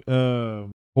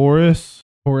 Horace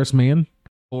Horace Mann.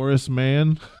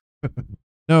 Man. I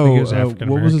No, think he was what was his?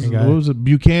 African-American guy. What was it?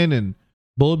 Buchanan.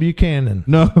 Bull Buchanan.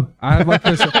 No, I have like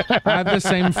this. I have the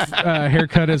same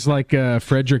haircut as like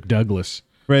Frederick Douglass.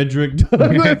 Frederick.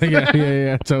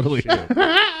 yeah, totally.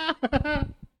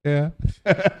 Yeah.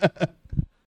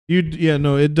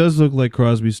 No, it does look like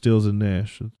Crosby, Stills, and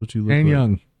Nash. That's what you look And like.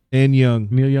 Young. And Young.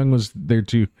 Neil Young was there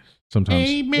too. Sometimes.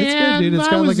 It's good, dude. It's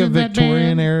got like a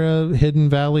Victorian era Hidden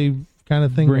Valley kind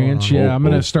of thing. Ranch. going on. Yeah, I'm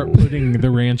gonna start putting the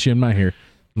ranch in my hair.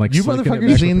 Like You slicking it motherfuckers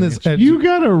back seen with this? ranch. You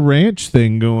got a ranch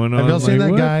thing going on. Have y'all seen like,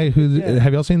 that what? guy who?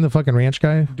 Have y'all seen the fucking ranch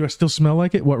guy? Do I still smell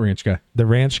like it? What ranch guy? The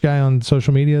ranch guy on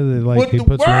social media that like What he the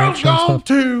puts world's ranch on gone stuff.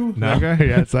 to? No, That guy?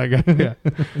 yeah, it's that guy. Yeah,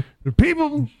 the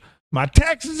people, my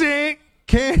taxes ain't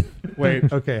can't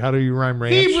wait. Okay, how do you rhyme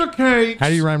ranch? Zebra cakes. How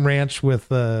do you rhyme ranch with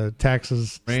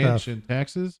taxes ranch stuff? and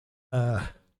taxes?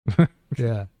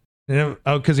 Yeah.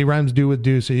 Because he rhymes do with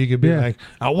do, so you could be Yeah. like,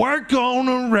 I work on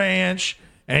a ranch.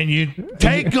 And you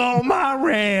take on my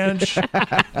ranch. Your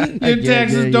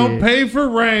taxes don't pay for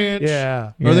ranch.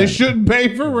 Yeah. Or they shouldn't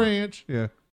pay for ranch. Yeah.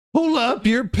 Pull up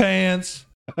your pants.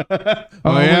 Oh,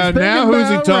 yeah. thinking Now who's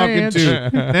he about talking ranch. to?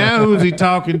 Now who's he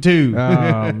talking to?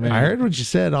 Oh man. I heard what you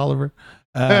said, Oliver.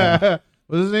 What's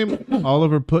his name?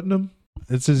 Oliver Putnam?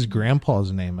 It's his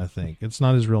grandpa's name, I think. It's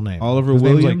not his real name. Oliver his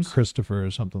name's Williams? like Christopher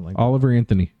or something like that. Oliver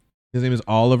Anthony. His name is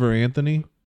Oliver Anthony.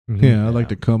 Mhm. Yeah, I'd like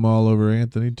to come all over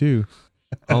Anthony too.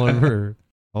 Oliver,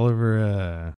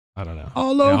 I don't know.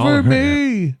 All Yeah, over Oliver,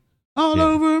 me. All Yeah.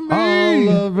 over me.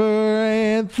 Oliver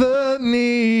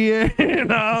Anthony and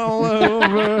all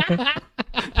over.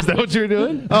 Is that what you're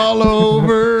doing? All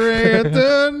over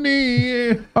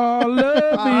Anthony. All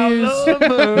of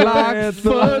Oliver like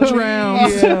Anthony. fudge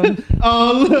rounds. Yeah.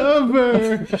 All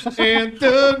over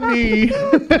Anthony.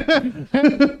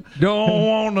 Don't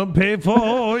want to pay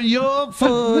for your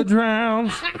fudge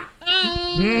rounds.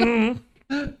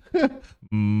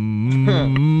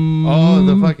 Oh,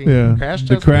 the fucking crash test.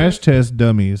 The crash test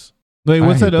dummies. Wait,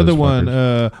 what's that other one?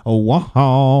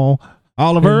 Wow,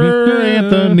 Oliver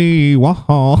Anthony.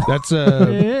 Wow. That's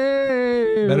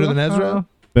better than Ezra.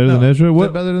 Better than Ezra?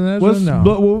 What? Better than Ezra?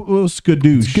 What's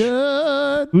Skadoosh?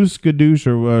 Good. Who's Skadoosh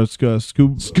or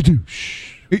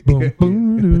Skadoosh?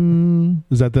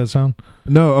 Is that song?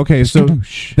 No, okay, so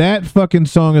that fucking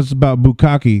song is about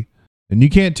bukkake, and you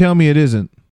can't tell me it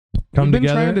isn't. I've been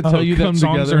trying to tell you that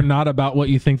songs are not about what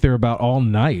you think they're about all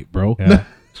night, bro. Yeah.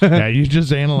 Yeah, you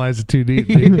just analyze it too deep.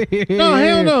 Dude. No,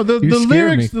 hell no. The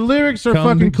lyrics are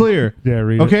fucking clear. Yeah,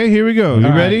 read okay, here we go. You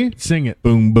ready? Right, sing it.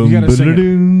 Boom, boom, you gotta sing it.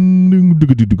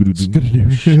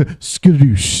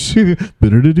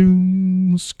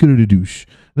 Skadoosh.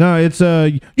 No, it's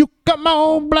you come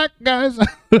on, black guys.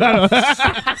 I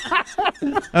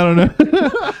don't know.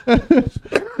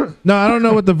 No, I don't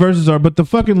know what the verses are, but the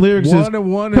fucking lyrics is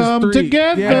one come is three.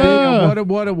 together. Yeah,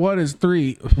 what is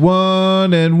three?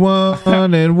 One and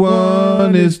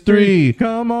one is three.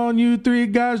 Come on, you three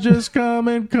guys, just come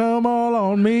all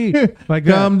on me. Like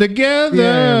come together.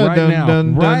 Yeah, right now.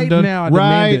 Right now.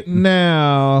 Right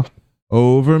now.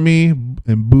 Over me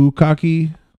and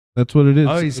bukkake. That's what it is.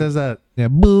 Oh, he says that. Yeah,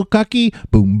 bukkake.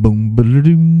 Boom, boom,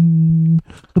 ba-da-doom.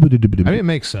 I mean, it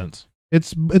makes sense.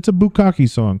 It's a bukkake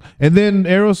song, and then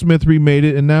Aerosmith remade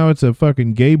it, and now it's a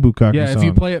fucking gay bukkake yeah, song. If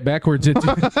you play it backwards, it's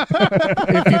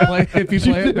if you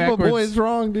play it backwards, boy is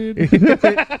wrong, dude. I'm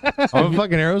a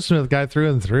fucking Aerosmith guy through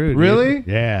and through. Dude. Really?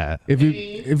 Yeah. If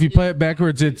you play it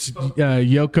backwards, it's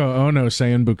Yoko Ono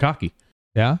saying bukkake.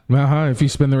 Yeah. If you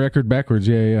spin the record backwards,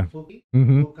 yeah.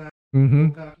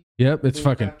 Yep, it's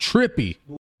fucking trippy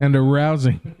and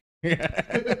arousing.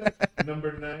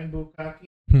 Number 9 bukkake.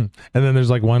 And then there's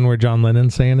like one where John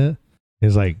Lennon's saying it.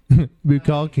 He's like,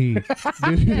 bukkake,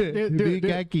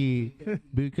 bukkake,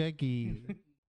 bukkake.